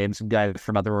 some good names, some guys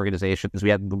from other organizations. We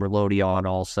had Merloti on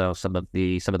also, some of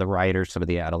the writers, some of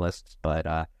the analysts.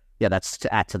 But yeah, that's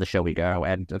to the show we go.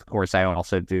 And of course, I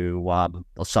also do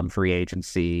some free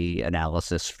agency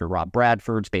analysis for Rob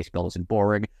Bradford's Baseball Isn't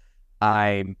Boring.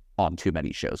 I'm on too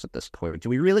many shows at this point. Do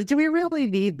we really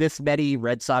need this many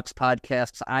Red Sox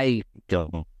podcasts? I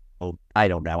don't know.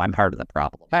 I'm part of the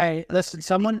problem. Hey, listen,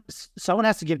 someone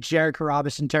has to give Jared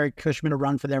Carrabis and Terry Cushman a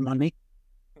run for their money.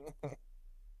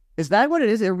 Is that what it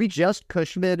is? Are we just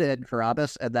Cushman and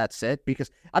Carrabis and that's it?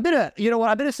 Because I'm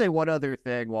gonna say one other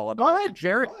thing while I'm Go ahead.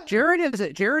 Jared is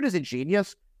a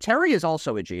genius. Terry is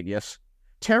also a genius.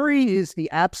 Terry is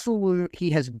the absolute. He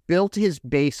has built his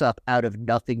base up out of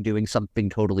nothing, doing something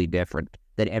totally different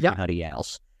than everybody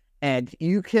else. And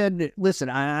you can listen.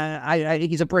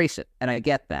 He's abrasive, and I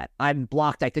get that. I'm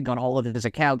blocked, I think, on all of his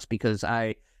accounts because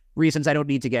reasons I don't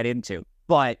need to get into.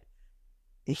 But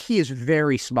he is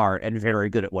very smart and very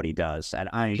good at what he does, and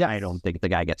I don't think the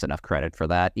guy gets enough credit for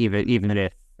that. Even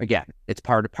if, again, it's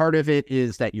part of it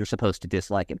is that you're supposed to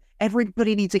dislike him.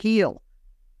 Everybody needs a heel.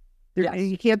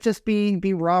 You can't just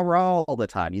be rah all the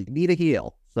time. You need a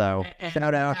heel. So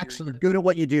shout out. You're good at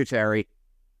what you do, Terry.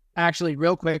 Actually,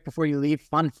 real quick before you leave,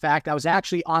 fun fact: I was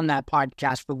actually on that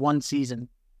podcast for one season.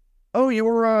 Oh, you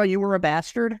were a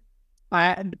bastard.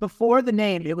 Before the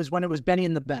name, it was when it was Benny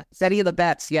and the Bets. Benny and the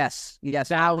Bets, yes.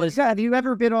 That was. Have you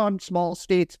ever been on Small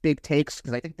States Big Takes?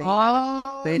 Because I think they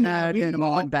had him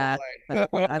on bat.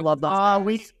 I love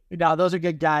those. No, those are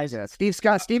good guys. Yeah,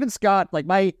 Steven Scott. Like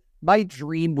my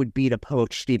dream would be to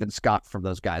poach Steven Scott from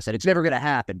those guys, and it's never going to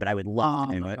happen. But I would love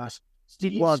to do it. Gosh.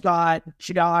 Steven Scott,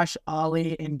 Josh,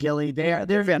 Ollie, and Gilly. They're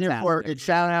fantastic.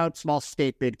 Shout out Small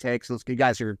State Big Takes. Those you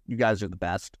guys are the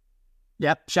best.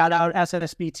 Yep. Shout out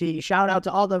SNSBT. Shout out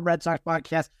to all the Red Sox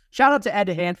podcasts. Shout out to Ed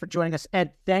DeHaan for joining us.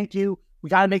 Ed, thank you. We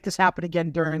got to make this happen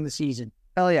again during the season.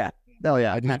 Hell yeah.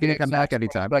 I just can't come back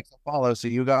anytime. Like to follow, so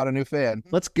you got a new fan.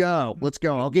 Let's go.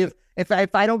 I'll give. If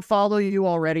I don't follow you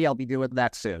already, I'll be doing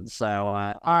that soon. So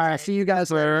all right. See you guys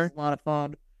later. A lot of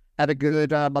fun. Have a good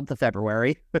month of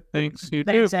February. Thanks. You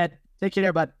Thanks, too. Ed. Take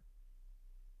care, bud.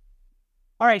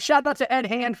 All right, shout out to Ed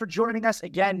DeHaan for joining us.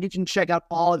 Again, you can check out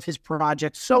all of his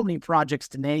projects. So many projects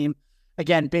to name.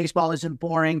 Again, Baseball Isn't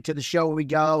Boring. To the Show We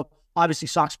Go. Obviously,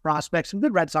 Sox prospects. Some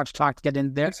good Red Sox talk to get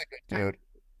in there. He's a good dude.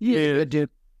 He's a good dude.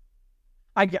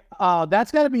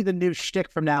 That's got to be the new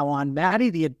shtick from now on. Maddie,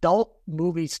 the adult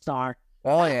movie star.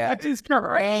 Oh, yeah. That is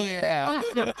correct. Oh, yeah.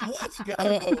 Let's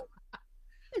go.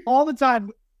 All the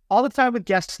time with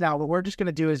guests now. What we're just going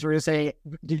to do is we're going to say,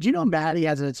 did you know Maddie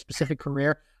has a specific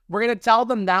career? We're going to tell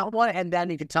them that one, and then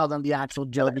you can tell them the actual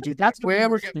joke. That's If we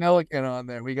ever get Milliken on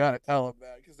there, we got to tell him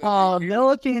that.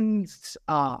 Milliken's...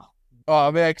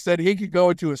 Oh, man, said he could go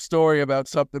into a story about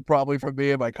something probably from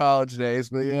me in my college days,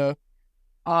 but yeah.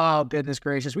 Oh, goodness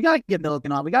gracious. We got to get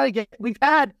Milliken on. We've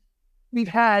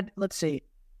had, let's see,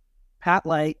 Pat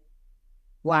Light,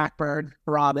 Blackbird,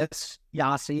 Carrabis,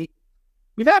 Yossi.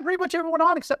 We've had pretty much everyone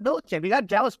on except Milliken. We got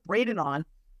Dallas Braden on.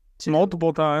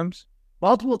 Multiple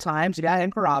times, yeah,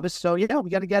 and Carrabis. So, yeah, we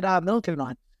got to get Milliken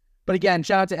on. But again,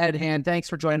 shout out to Ed DeHaan. Thanks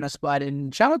for joining us, bud.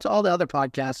 And shout out to all the other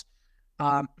podcasts.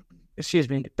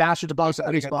 Bastards of Balls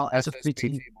Baseball.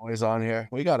 SSBT boys on here.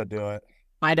 We got to do it.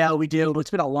 I know, we do. It's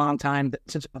been a long time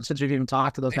since we've even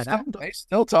talked to those guys. They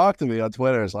still talk to me on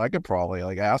Twitter, so I could probably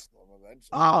ask them eventually.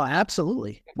 Oh,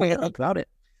 absolutely. About it.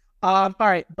 All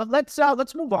right, but let's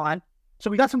move on.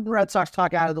 So we got some Red Sox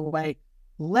talk out of the way.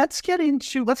 Let's get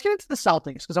into the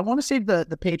Celtics, because I want to save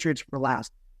the Patriots for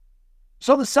last.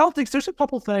 So the Celtics, there's a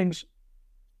couple things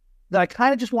that I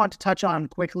kind of just want to touch on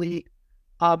quickly.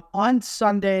 On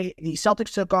Sunday, the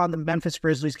Celtics took on the Memphis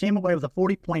Grizzlies, came away with a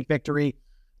 40-point victory.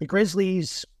 The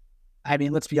Grizzlies,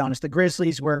 let's be honest, the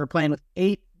Grizzlies were playing with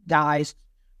 8 guys,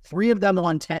 3 of them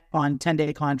on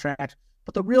 10-day contracts.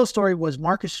 But the real story was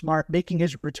Marcus Smart making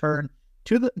his return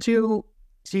to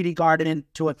TD Garden,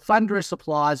 to a thunderous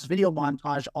applause, video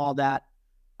montage, all that.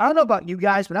 I don't know about you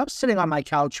guys, but I was sitting on my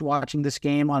couch watching this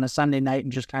game on a Sunday night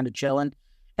and just kind of chilling.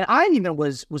 And I even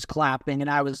was clapping, and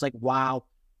I was like, wow.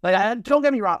 Like, don't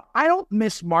get me wrong. I don't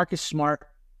miss Marcus Smart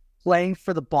playing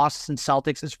for the Boston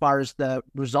Celtics as far as the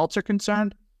results are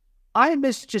concerned. I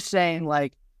miss just saying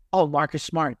like, oh, Marcus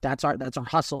Smart, that's our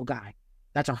hustle guy.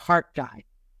 That's our heart guy.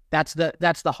 That's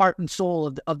the heart and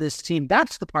soul of this team.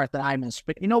 That's the part that I miss.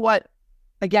 But you know what?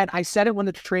 Again, I said it when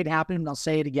the trade happened, and I'll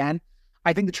say it again.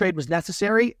 I think the trade was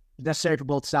necessary for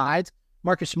both sides.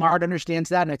 Marcus Smart understands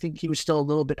that, and I think he was still a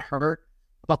little bit hurt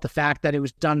about the fact that it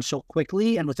was done so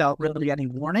quickly and without really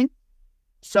getting warning.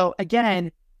 So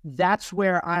again, that's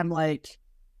where I'm like,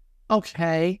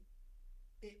 okay,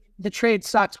 the trade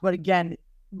sucks, but again,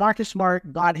 Marcus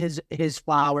Smart got his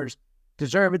flowers,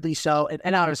 deservedly so,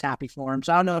 and I was happy for him.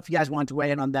 So I don't know if you guys want to weigh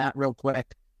in on that real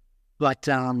quick, but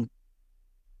it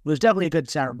was definitely a good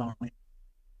ceremony.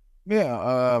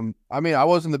 Yeah, I mean, I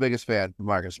wasn't the biggest fan of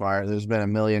Marcus Smart. There's been a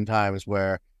million times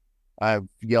where I've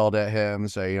yelled at him,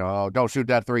 say, oh, don't shoot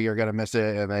that three, you're gonna miss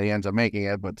it, and then he ends up making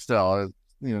it. But still,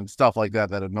 stuff like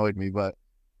that annoyed me. But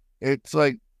it's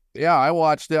like, yeah, I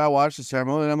watched the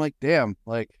ceremony, and I'm like, damn,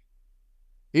 like,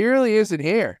 he really isn't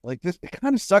here. Like, this, it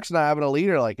kind of sucks not having a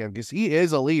leader like him, because he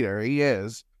is a leader. He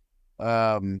is.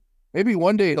 Maybe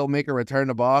one day he'll make a return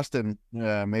to Boston.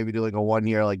 Maybe do like a 1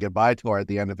 year like goodbye tour at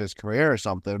the end of his career or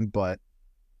something. But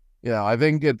I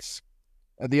think it's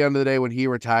at the end of the day when he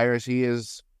retires, he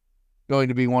is going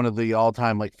to be one of the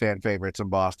all-time like fan favorites in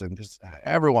Boston because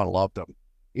everyone loved him,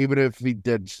 even if he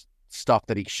did stuff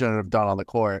that he shouldn't have done on the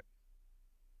court.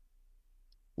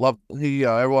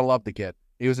 Everyone loved the kid.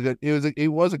 He was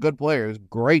a good player. He was a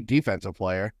great defensive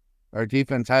player. Our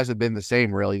defense hasn't been the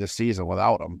same really this season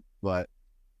without him, but.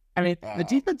 I mean, the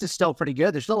defense is still pretty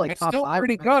good. They're still like top five.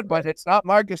 Pretty good, but it's not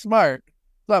Marcus Smart.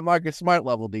 It's not Marcus Smart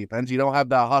level defense. You don't have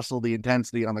that hustle, the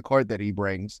intensity on the court that he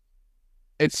brings.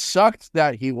 It sucked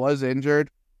that he was injured,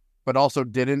 but also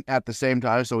didn't at the same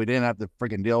time, so we didn't have to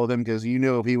freaking deal with him because you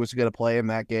knew if he was going to play in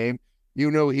that game,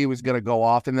 you knew he was going to go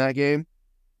off in that game.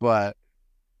 But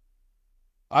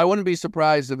I wouldn't be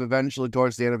surprised if eventually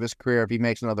towards the end of his career, if he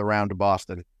makes another round to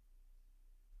Boston.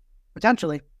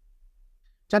 Potentially,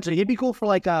 he'd be cool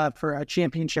for for a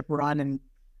championship run and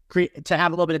to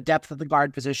have a little bit of depth at the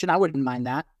guard position. I wouldn't mind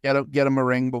that. Get him a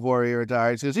ring before he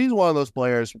retires because he's one of those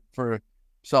players for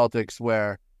Celtics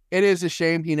where it is a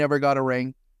shame he never got a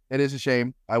ring. It is a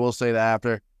shame. I will say that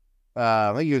after.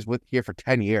 I think he was here for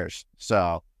 10 years.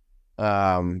 So it's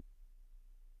a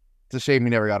shame he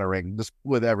never got a ring just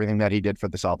with everything that he did for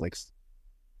the Celtics.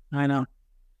 I know.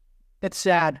 It's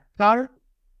sad. Connor?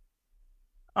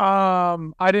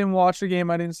 I didn't watch the game.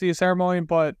 I didn't see a ceremony,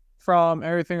 but from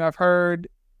everything I've heard,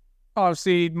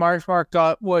 obviously Marcus Smart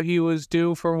got what he was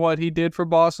due for what he did for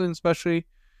Boston, especially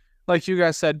like you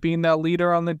guys said, being that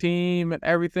leader on the team and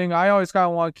everything. I always kind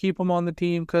of want to keep him on the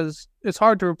team because it's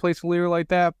hard to replace a leader like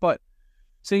that. But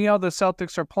seeing how the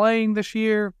Celtics are playing this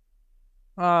year,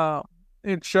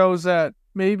 it shows that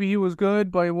maybe he was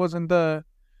good, but he wasn't the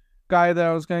guy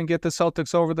that was going to get the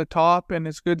Celtics over the top, and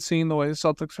it's good seeing the way the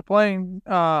Celtics are playing.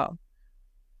 Well,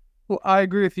 I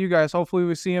agree with you guys. Hopefully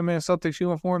we see him in a Celtics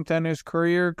uniform to end his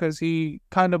career because he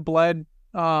kind of bled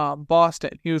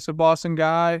Boston. He was a Boston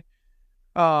guy.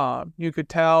 You could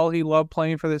tell he loved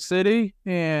playing for the city,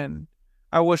 and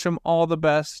I wish him all the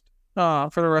best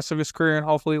for the rest of his career, and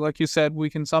hopefully, like you said, we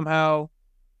can somehow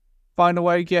find a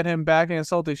way to get him back in a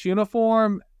Celtics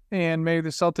uniform, and maybe the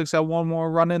Celtics have one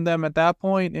more run in them at that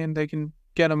point, and they can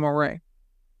get him a ring.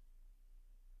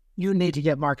 You need to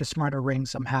get Marcus Smart a ring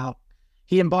somehow.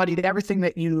 He embodied everything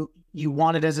that you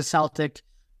wanted as a Celtic.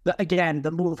 Again,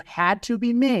 the move had to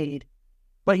be made,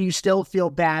 but you still feel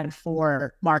bad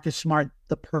for Marcus Smart,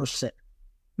 the person.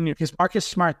 Yeah. Because Marcus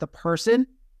Smart, the person,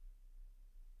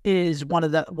 is one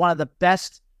of the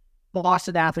best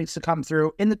Boston athletes to come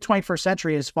through in the 21st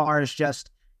century as far as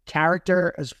just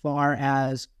character, as far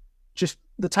as just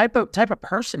the type of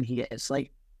person he is.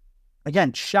 Like,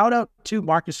 again, shout out to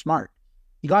Marcus Smart.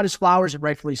 He got his flowers, and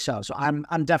rightfully so. So I'm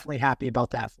definitely happy about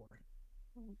that for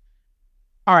him.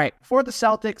 All right, for the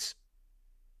Celtics,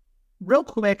 real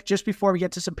quick, just before we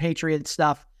get to some Patriot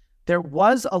stuff, there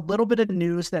was a little bit of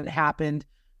news that happened.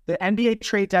 The NBA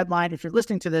trade deadline, if you're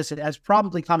listening to this, it has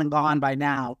probably come and gone by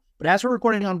now. But as we're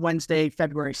recording on Wednesday,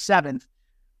 February 7th,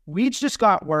 we just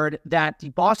got word that the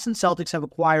Boston Celtics have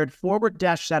acquired forward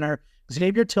dash center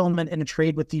Xavier Tillman in a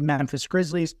trade with the Memphis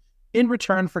Grizzlies in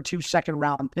return for 2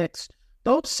 second-round picks.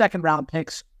 Those second-round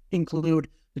picks include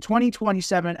the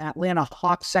 2027 Atlanta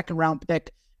Hawks second-round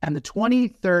pick and the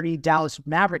 2030 Dallas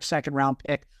Mavericks second-round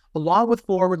pick, along with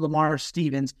forward Lamar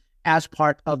Stevens as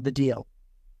part of the deal.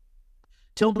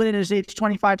 Tillman in his age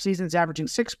 25 season is averaging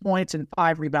 6 points and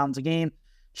 5 rebounds a game.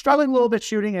 Struggling a little bit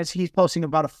shooting as he's posting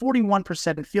about a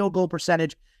 41% field goal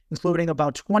percentage, including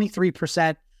about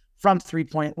 23% from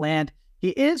three-point land. He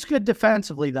is good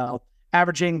defensively, though,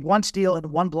 averaging 1 steal and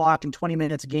 1 block in 20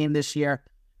 minutes a game this year.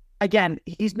 Again,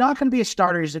 he's not going to be a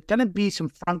starter. He's going to be some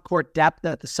front court depth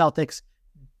that the Celtics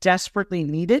desperately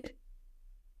needed.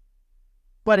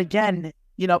 But again,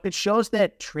 it shows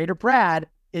that Trader Brad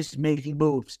is making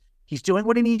moves. He's doing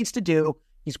what he needs to do.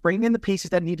 He's bringing in the pieces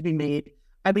that need to be made.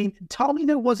 I mean, tell me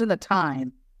there wasn't a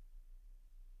time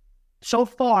so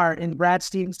far in Brad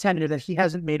Stevens' tenure that he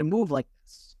hasn't made a move like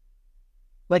this.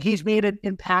 Like, he's made an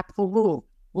impactful move.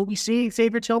 Will we see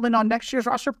Xavier Tillman on next year's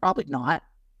roster? Probably not.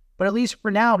 But at least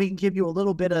for now, he can give you a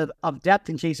little bit of depth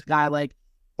in case a guy like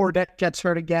Hordet gets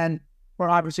hurt again, or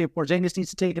obviously if Porzingis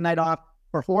needs to take a night off,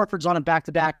 or Horford's on a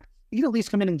back-to-back. He can at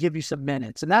least come in and give you some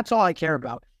minutes. And that's all I care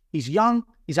about. He's young,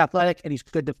 he's athletic, and he's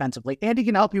good defensively. And he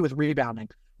can help you with rebounding,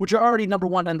 which are already number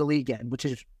one in the league in, which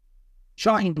is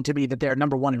shocking to me that they're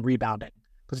number one in rebounding,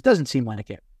 because it doesn't seem like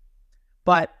it.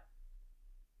 But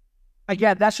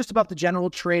again, that's just about the general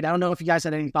trade. I don't know if you guys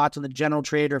had any thoughts on the general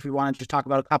trade or if you want to just talk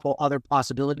about a couple other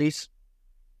possibilities.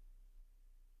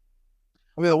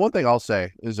 I mean, the one thing I'll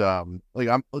say is, I'm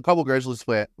a couple Grizzlies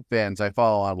fans I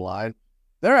follow online.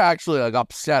 They're actually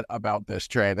upset about this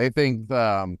trade. They think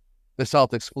the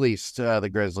Celtics fleeced the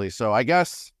Grizzlies. So I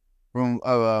guess from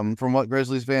what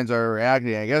Grizzlies fans are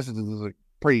reacting, I guess it's a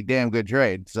pretty damn good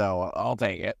trade. So I'll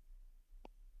take it.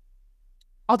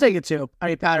 I'll take it too. I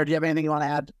mean, Patter, do you have anything you want to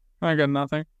add? I got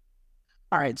nothing.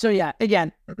 All right. So yeah,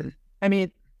 again, I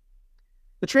mean,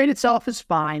 the trade itself is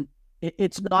fine.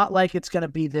 It's not like it's going to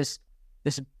be this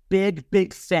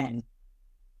big thing.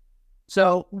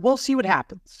 So we'll see what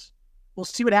happens. We'll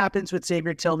see what happens with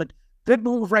Xavier Tillman. Good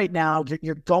move right now.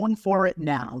 You're going for it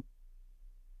now,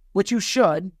 which you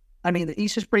should. I mean, the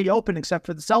East is pretty open except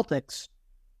for the Celtics.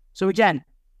 So again,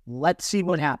 let's see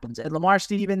what happens. And Lamar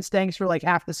Stevens, thanks for like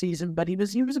half the season, but he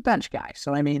was a bench guy.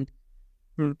 So I mean,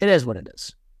 it is what it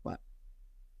is. But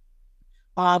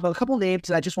a couple names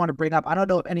that I just want to bring up. I don't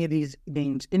know if any of these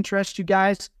names interest you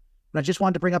guys, but I just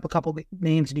wanted to bring up a couple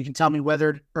names, and you can tell me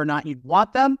whether or not you'd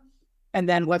want them, and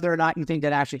then whether or not you think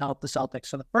that actually helped the Celtics.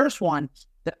 So the first one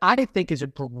that I think is a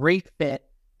great fit,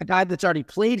 a guy that's already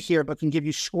played here but can give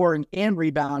you scoring and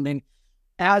rebounding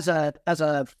as a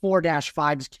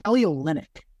 4-5 is Kelly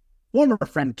Olynyk, former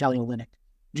friend Kelly Olynyk.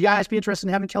 Would you guys be interested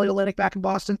in having Kelly Olynyk back in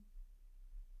Boston?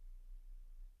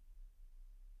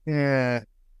 Yeah.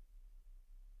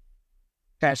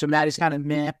 Okay, so Maddie's kind of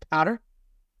meh powder.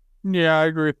 Yeah, I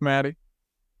agree with Maddie.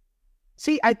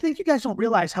 See, I think you guys don't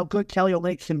realize how good Kelly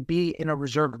Olynyk can be in a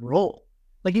reserved role.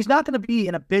 Like, he's not going to be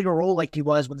in a bigger role like he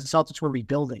was when the Celtics were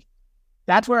rebuilding.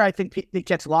 That's where I think it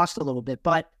gets lost a little bit.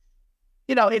 But,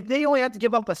 if they only have to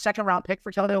give up a second-round pick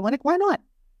for Kelly Olynyk, why not?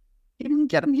 You can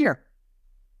get him here.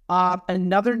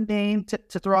 Another name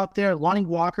to throw out there, Lonnie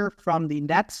Walker from the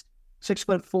Nets,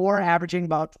 6'4", averaging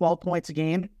about 12 points a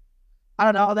game. I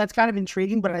don't know. That's kind of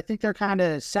intriguing, but I think they're kind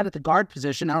of set at the guard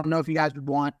position. I don't know if you guys would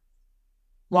want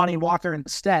Lonnie Walker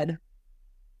instead.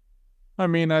 I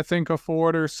mean, I think a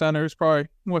forward or center is probably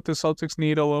what the Celtics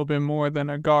need a little bit more than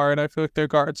a guard. I feel like their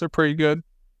guards are pretty good.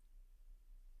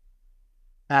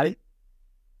 Patty?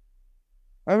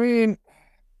 I mean,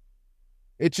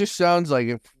 it just sounds like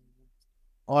if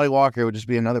Lonnie Walker would just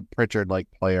be another Pritchard-like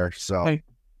player. So I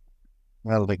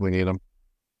don't think we need him.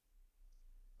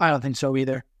 I don't think so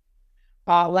either.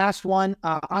 Last one,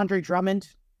 Andre Drummond,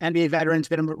 NBA veteran's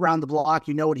been around the block.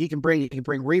 You know what he can bring. He can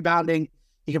bring rebounding.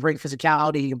 He can bring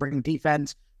physicality. He can bring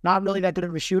defense. Not really that good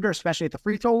of a shooter, especially at the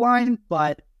free throw line.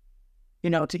 But,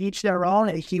 to each their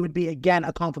own. He would be, again,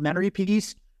 a complimentary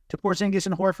piece to Porzingis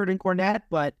and Horford and Cornette.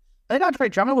 But I think Andre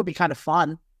Drummond would be kind of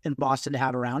fun in Boston to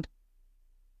have around.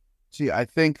 See, I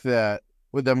think that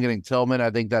with them getting Tillman, I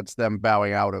think that's them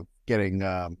bowing out of getting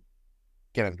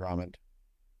Drummond.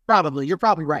 Probably. You're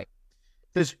probably right.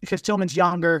 Because Tillman's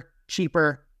younger,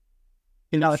 cheaper.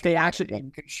 If they actually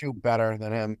could shoot better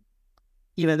than him,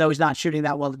 even though he's not shooting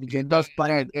that well to begin with.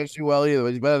 But he shoot well either.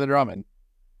 He's better than Drummond.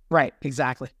 Right,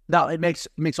 exactly. No, it makes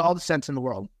all the sense in the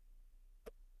world.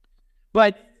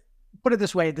 But put it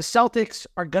this way: the Celtics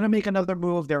are going to make another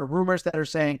move. There are rumors that are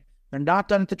saying they're not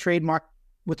done at the trade market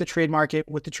with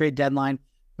the trade deadline.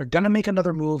 They're going to make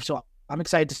another move. So I'm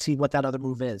excited to see what that other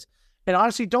move is. And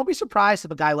honestly, don't be surprised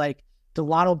if a guy like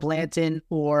Delano Blanton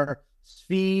or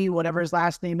Svi, whatever his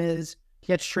last name is,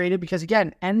 gets traded, because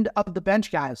again, end of the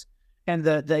bench guys. And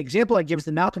the example I give is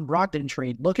the Malcolm Brogdon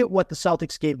trade. Look at what the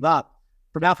Celtics gave up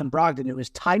for Malcolm Brogdon. It was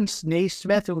Tyson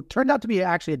Naismith, who turned out to be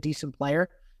actually a decent player,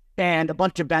 and a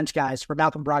bunch of bench guys for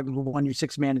Malcolm Brogdon, who won your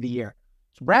sixth man of the year.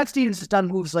 So Brad Stevens has done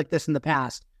moves like this in the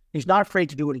past. He's not afraid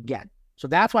to do it again. So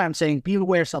that's why I'm saying be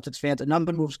aware, Celtics fans,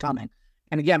 another move's coming.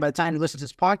 And again, by the time you listen to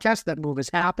this podcast, that move has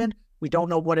happened. We don't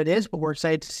know what it is, but we're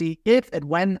excited to see if and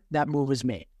when that move is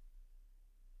made.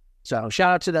 So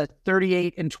shout out to the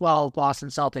 38-12 Boston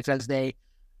Celtics as they,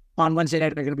 on Wednesday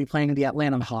night, they're going to be playing the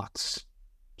Atlanta Hawks.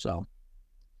 So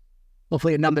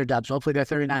hopefully another dub. So hopefully they're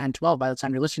 39-12 by the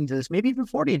time you're listening to this. Maybe even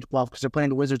 40-12 because they're playing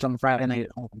the Wizards on Friday night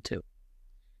at home too.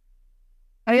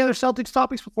 Any other Celtics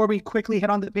topics before we quickly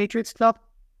head on to the Patriots stuff?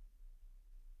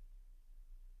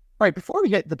 All right, before we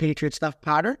get the Patriots stuff,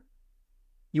 Potter,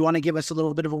 you want to give us a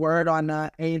little bit of a word on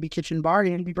A&B Kitchen Bar,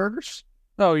 A&B Burgers?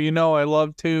 Oh, I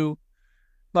love to.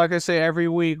 Like I say every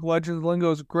week, Legends Lingo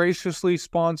is graciously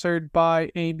sponsored by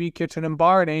A&B Kitchen and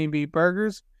Bar and A&B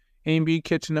Burgers. A&B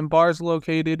Kitchen and Bar is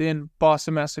located in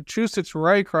Boston, Massachusetts,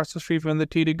 right across the street from the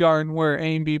TD Garden, where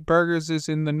A&B Burgers is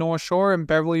in the North Shore in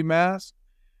Beverly, Mass.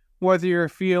 Whether you're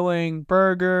feeling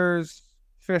burgers,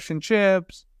 fish and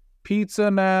chips, pizza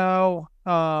now,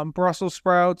 Brussels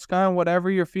sprouts, kind of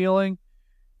whatever you're feeling,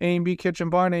 A&B Kitchen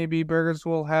Bar and A&B Burgers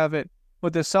will have it.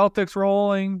 With the Celtics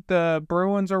rolling, the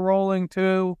Bruins are rolling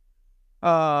too.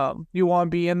 You want to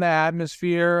be in the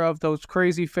atmosphere of those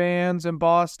crazy fans in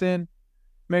Boston.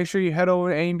 Make sure you head over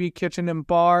to A&B Kitchen and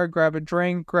Bar, grab a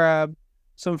drink, grab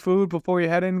some food before you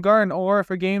head in the garden. Or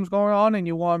if a game's going on and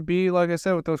you want to be, like I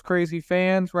said, with those crazy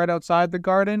fans right outside the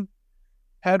garden,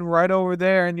 head right over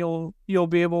there and you'll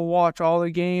be able to watch all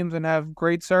the games and have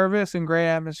great service and great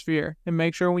atmosphere. And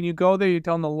make sure when you go there, you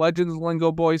tell them the Legends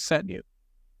Lingo boys sent you.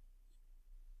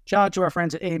 Shout out to our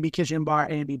friends at A&B Kitchen Bar,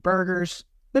 A&B Burgers.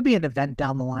 There'll be an event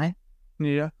down the line.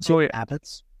 Yeah. See what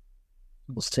happens.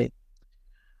 We'll see.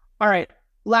 All right.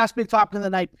 Last big topic of the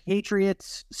night,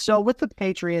 Patriots. So with the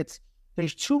Patriots,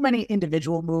 there's too many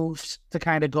individual moves to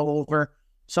kind of go over.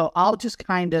 So I'll just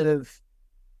kind of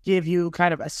give you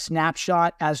kind of a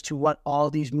snapshot as to what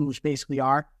all these moves basically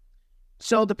are.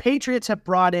 So the Patriots have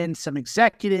brought in some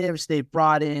executives. They've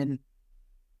brought in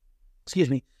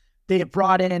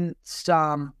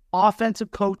some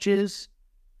offensive coaches.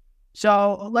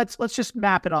 So let's just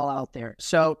map it all out there.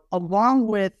 So along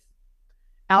with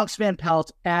Alex Van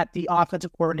Pelt at the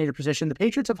offensive coordinator position, the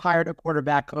Patriots have hired a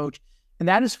quarterback coach, and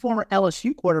that is former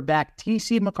LSU quarterback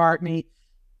T.C. McCartney,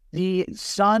 the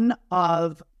son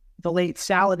of the late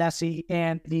Sal Inessi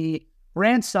and the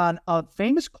grandson of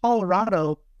famous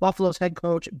Colorado Buffaloes head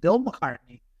coach Bill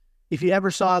McCartney. If you ever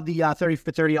saw the 30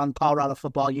 for 30 on Colorado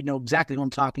football, you know exactly what I'm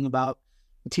talking about.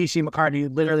 T.C.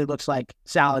 McCartney literally looks like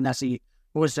Sal Inessi,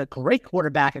 who was a great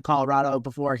quarterback at Colorado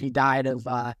before he died of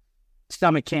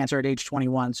stomach cancer at age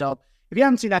 21. So if you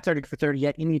haven't seen that 30 for 30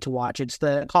 yet, you need to watch it. It's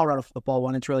the Colorado football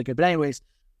one. It's really good. But anyways,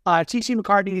 T.C.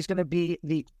 McCartney is going to be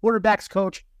the quarterback's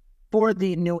coach for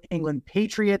the New England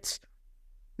Patriots.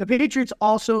 The Patriots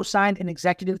also signed an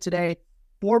executive today,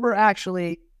 believe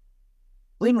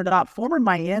it or not, former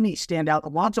Miami standout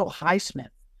Alonzo Highsmith.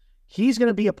 He's going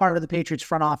to be a part of the Patriots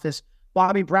front office.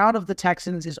 Bobby Brown of the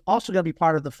Texans is also going to be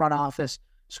part of the front office.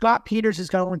 Scott Peters is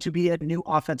going to be a new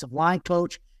offensive line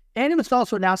coach. And it was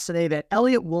also announced today that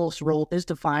Elliott Wolf's role is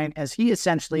defined as he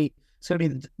essentially is going to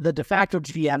be the de facto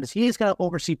GM, as he is going to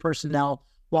oversee personnel,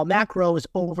 while Matt Rowe is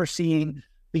overseeing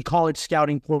the college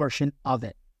scouting portion of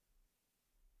it.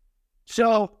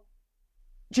 So,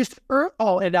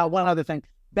 and one other thing.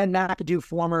 Ben McAdoo,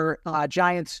 former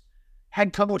Giants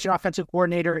head coach and offensive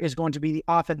coordinator, is going to be the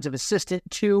offensive assistant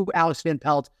to Alex Van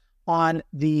Pelt on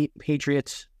the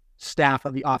Patriots staff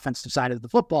of the offensive side of the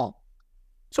football.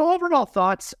 So overall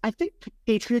thoughts, I think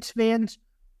Patriots fans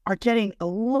are getting a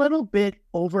little bit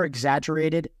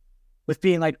over-exaggerated with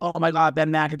being like, oh my God,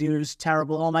 Ben McAdoo is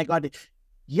terrible. Oh my God.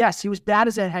 Yes, he was bad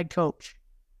as a head coach,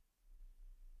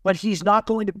 but he's not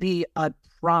going to be a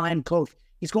prime coach.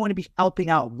 He's going to be helping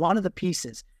out one of the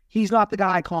pieces. He's not the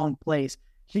guy calling plays.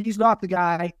 He's not the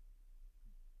guy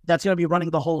that's going to be running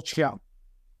the whole show.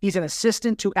 He's an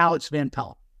assistant to Alex Van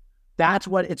Pelt. That's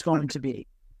what it's going to be.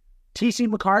 T.C.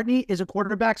 McCartney is a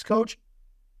quarterback's coach,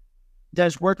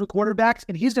 does work with quarterbacks,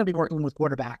 and he's going to be working with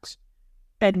quarterbacks.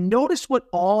 And notice what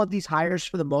all of these hires,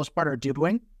 for the most part, are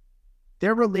doing.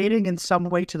 They're relating in some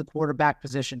way to the quarterback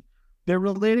position. They're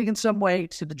relating in some way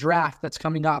to the draft that's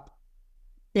coming up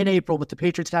in April with the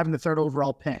Patriots having the 3rd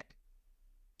overall pick.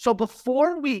 So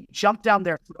before we jump down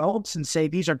their throats and say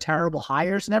these are terrible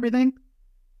hires and everything,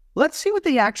 let's see what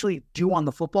they actually do on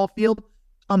the football field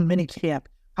come minicamp,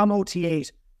 come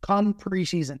OTAs, come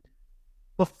preseason,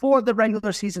 before the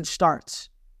regular season starts.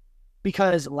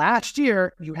 Because last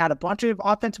year, you had a bunch of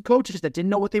offensive coaches that didn't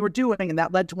know what they were doing, and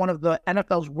that led to one of the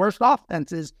NFL's worst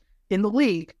offenses in the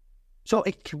league. So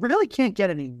it really can't get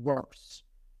any worse.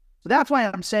 So that's why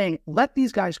I'm saying let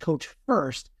these guys coach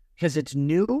first, because it's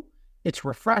new, it's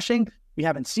refreshing. We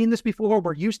haven't seen this before.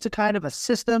 We're used to kind of a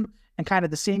system and kind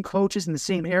of the same coaches in the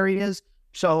same areas.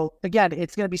 So again,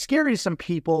 it's going to be scary to some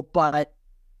people, but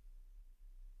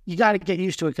you got to get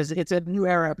used to it because it's a new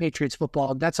era of Patriots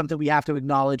football. That's something we have to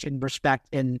acknowledge and respect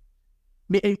and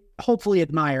hopefully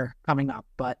admire coming up.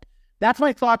 But that's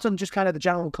my thoughts on just kind of the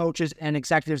general coaches and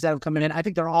executives that have come in. I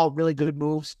think they're all really good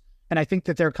moves. And I think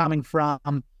that they're coming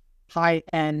from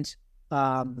high-end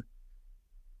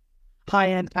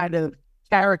kind of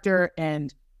character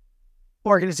and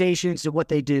organizations and what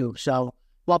they do. So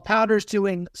while Powder's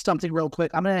doing something real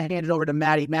quick, I'm going to hand it over to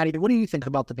Maddie. Maddie, what do you think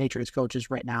about the Patriots coaches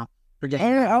right now?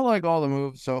 I like all the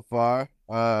moves so far.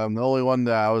 The only one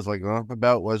that I was like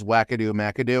about was Wackadoo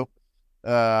McAdoo.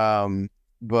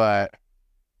 But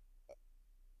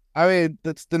I mean,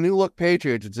 it's the new look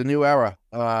Patriots. It's a new era.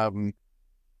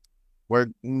 We're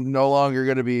no longer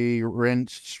going to be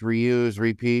rinse, reuse,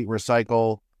 repeat,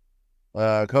 recycle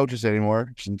coaches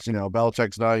anymore since,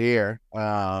 Belichick's not here.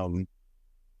 I'm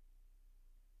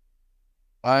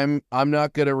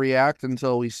not going to react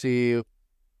until we see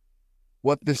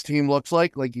what this team looks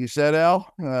like you said,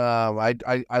 Al.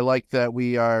 I like that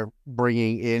we are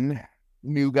bringing in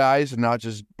new guys and not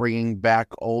just bringing back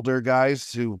older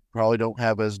guys who probably don't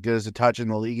have as good as a touch in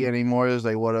the league anymore as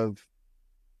they would have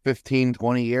 15,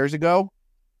 20 years ago.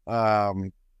 Yeah,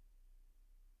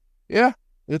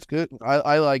 it's good.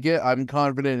 I like it. I'm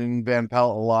confident in Van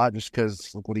Pelt a lot just because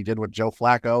look what he did with Joe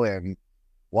Flacco and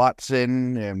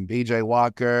Watson and BJ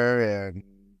Walker and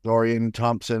Dorian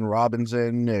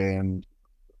Thompson-Robinson, and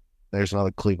there's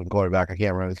another Cleveland quarterback. I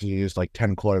can't remember. He used like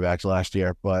 10 quarterbacks last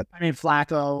year, but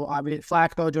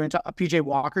Flacco doing PJ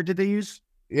Walker. Did they use?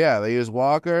 Yeah, they used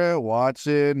Walker,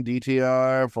 Watson,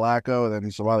 DTR, Flacco, and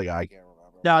then some other guy. I can't remember.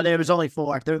 No, there was only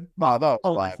four. Only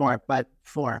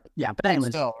four. Yeah, but anyways.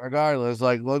 Still, regardless,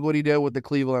 look what he did with the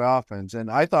Cleveland offense, and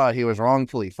I thought he was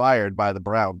wrongfully fired by the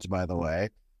Browns, by the way.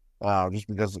 Just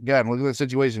because, again, look at the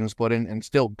situation he was put in and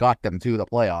still got them to the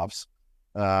playoffs.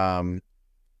 Again,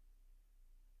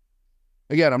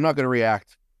 I'm not going to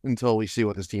react until we see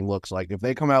what this team looks like. If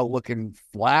they come out looking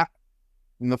flat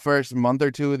in the first month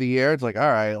or two of the year, it's like,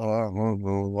 all right,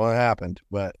 what happened?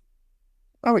 But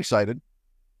I'm excited.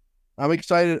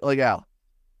 Like Al.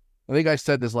 I think I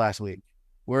said this last week.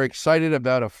 We're excited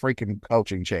about a freaking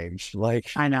coaching change.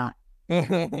 I know.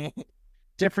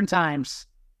 Different times.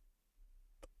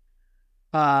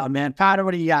 Man, Powder,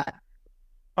 what do you got?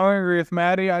 I agree with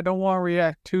Maddie. I don't want to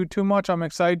react too much. I'm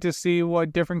excited to see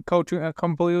what a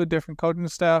completely different coaching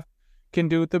staff can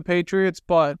do with the Patriots,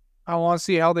 but I want to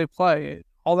see how they play.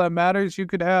 All that matters, you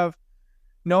could have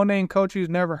no-name coach who's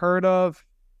never heard of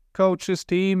coach this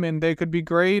team, and they could be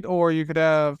great, or you could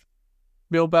have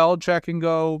Bill Belichick and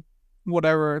go,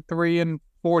 3-14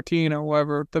 or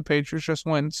whatever the Patriots just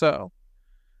win. So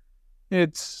I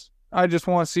just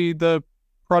want to see the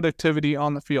productivity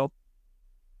on the field.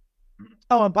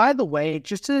 Oh, and by the way,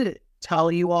 just to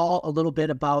tell you all a little bit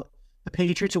about the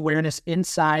Patriots awareness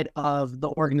inside of the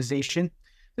organization,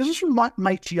 this is from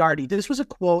Mike Giardi. This was a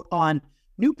quote on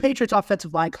new Patriots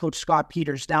offensive line coach Scott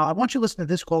Peters. Now, I want you to listen to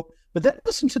this quote, but then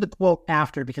listen to the quote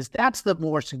after, because that's the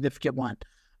more significant one.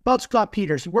 About Scott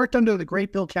Peters, he worked under the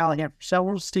great Bill Callahan for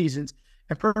several seasons,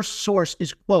 and first source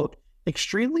is, quote,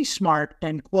 extremely smart,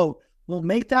 and, quote, will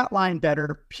make that line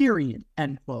better, period,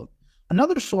 end quote.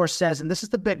 Another source says, and this is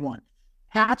the big one,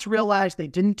 Pats realized they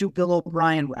didn't do Bill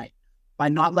O'Brien right by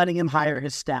not letting him hire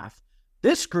his staff.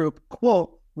 This group,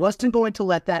 quote, wasn't going to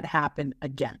let that happen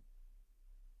again.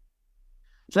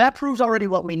 So that proves already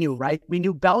what we knew, right? We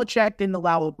knew Belichick didn't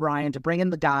allow O'Brien to bring in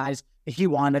the guys that he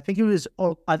wanted. I think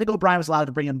O'Brien was allowed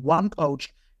to bring in one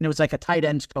coach, and it was like a tight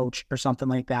ends coach or something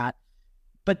like that.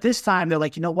 But this time they're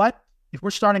like, you know what? If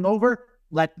we're starting over,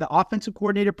 let the offensive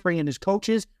coordinator bring in his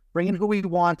coaches, bring in who he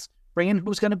wants, bring in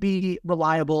who's going to be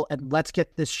reliable, and let's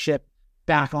get this ship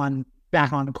back on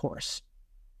course.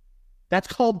 That's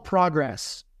called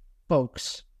progress,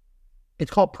 folks.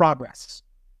 It's called progress.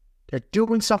 They're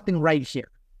doing something right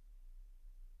here.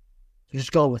 So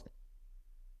just go with it.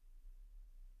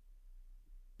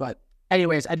 But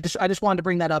anyways, I just wanted to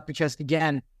bring that up because,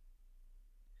 again,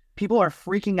 people are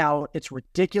freaking out. It's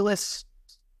ridiculous.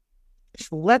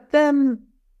 Just let them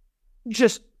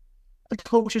the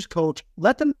coaches coach.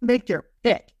 Let them make their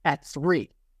pick at 3.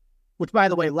 Which, by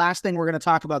the way, last thing we're going to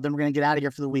talk about, then we're going to get out of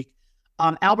here for the week.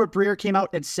 Albert Breer came out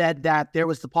and said that there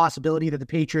was the possibility that the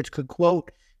Patriots could,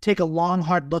 quote, take a long,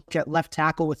 hard look at left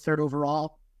tackle with 3rd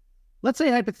overall. Let's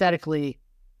say, hypothetically,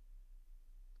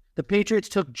 the Patriots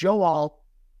took Joe Alt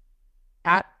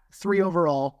at 3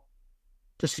 overall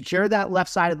to secure that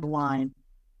left side of the line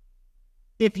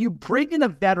if you bring in a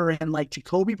veteran like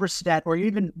Jacoby Brissett, or you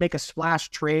even make a splash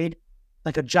trade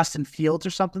like a Justin Fields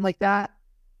or something like that,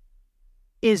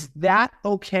 is that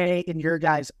okay in your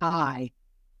guys' eye?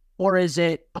 Or is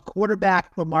it a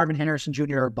quarterback or Marvin Harrison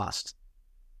Jr. or bust?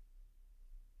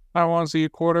 I want to see a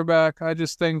quarterback. I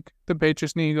just think the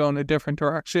Patriots need to go in a different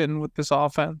direction with this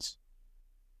offense.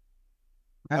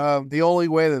 The only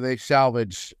way that they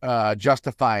salvage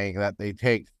justifying that they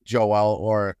take Joel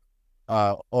or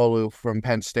Olu from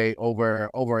Penn State over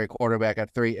a quarterback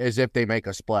at 3 is if they make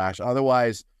a splash.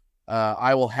 Otherwise,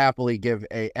 I will happily give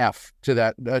a F to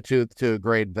that to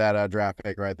grade that draft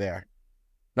pick right there.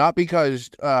 Not because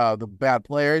the bad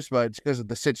players, but it's because of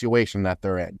the situation that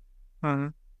they're in. Mm-hmm.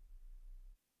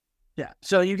 Yeah.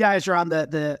 So you guys are on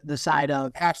the side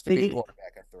of Has to be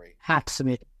quarterback at 3. Has to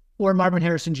be. Or Marvin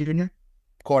Harrison Jr.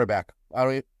 Quarterback.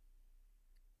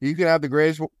 You can have the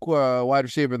greatest wide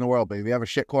receiver in the world, but if you have a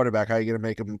shit quarterback, how are you gonna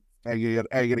make him? How are you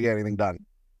gonna get anything done?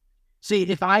 See,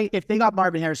 if they got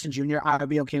Marvin Harrison Jr., I would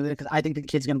be okay with it because I think the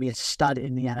kid's gonna be a stud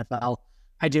in the NFL.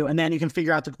 I do, and then you can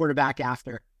figure out the quarterback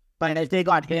after. But if they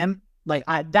got him,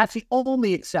 that's the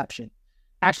only exception.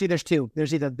 Actually, there's 2.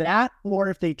 There's either that or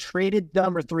if they traded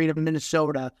number 3 to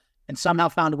Minnesota and somehow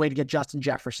found a way to get Justin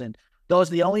Jefferson. Those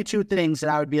are the only 2 things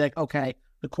that I would be like, okay,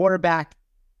 the quarterback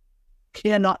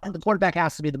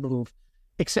has to be the move,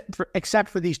 except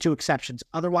for these 2 exceptions.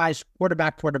 Otherwise,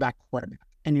 quarterback,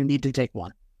 and you need to take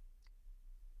one.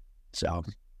 So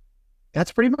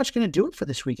that's pretty much going to do it for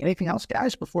this week. Anything else,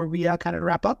 guys, before we kind of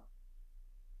wrap up?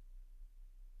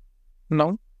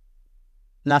 No.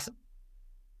 Nothing.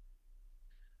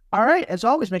 All right. As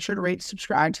always, make sure to rate and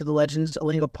subscribe to the Legends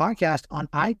Lingo podcast on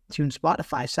iTunes,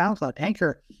 Spotify, SoundCloud,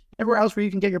 Anchor, everywhere else where you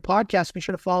can get your podcasts. Make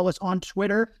sure to follow us on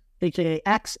Twitter, aka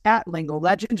X, at Lingo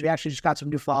Legends. We actually just got some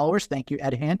new followers. Thank you,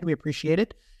 Ed Hand. We appreciate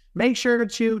it. Make sure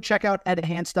to check out Ed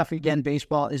Hand stuff. Again,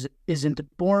 baseball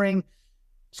isn't boring.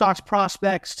 Sox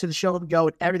prospects to the show to go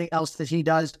and everything else that he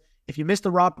does. If you missed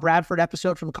the Rob Bradford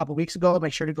episode from a couple weeks ago,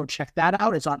 make sure to go check that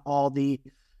out. It's on all the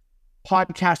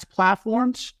podcast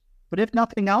platforms. But if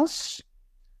nothing else,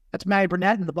 that's Matty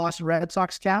Burnett in the Boston Red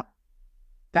Sox cap.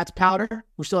 That's Powder,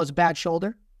 who still has a bad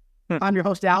shoulder. I'm your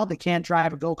host, Al, that can't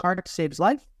drive a go-kart to save his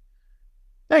life.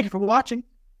 Thank you for watching.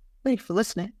 Thank you for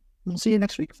listening. We'll see you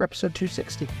next week for episode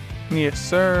 260. Yes,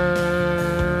 sir.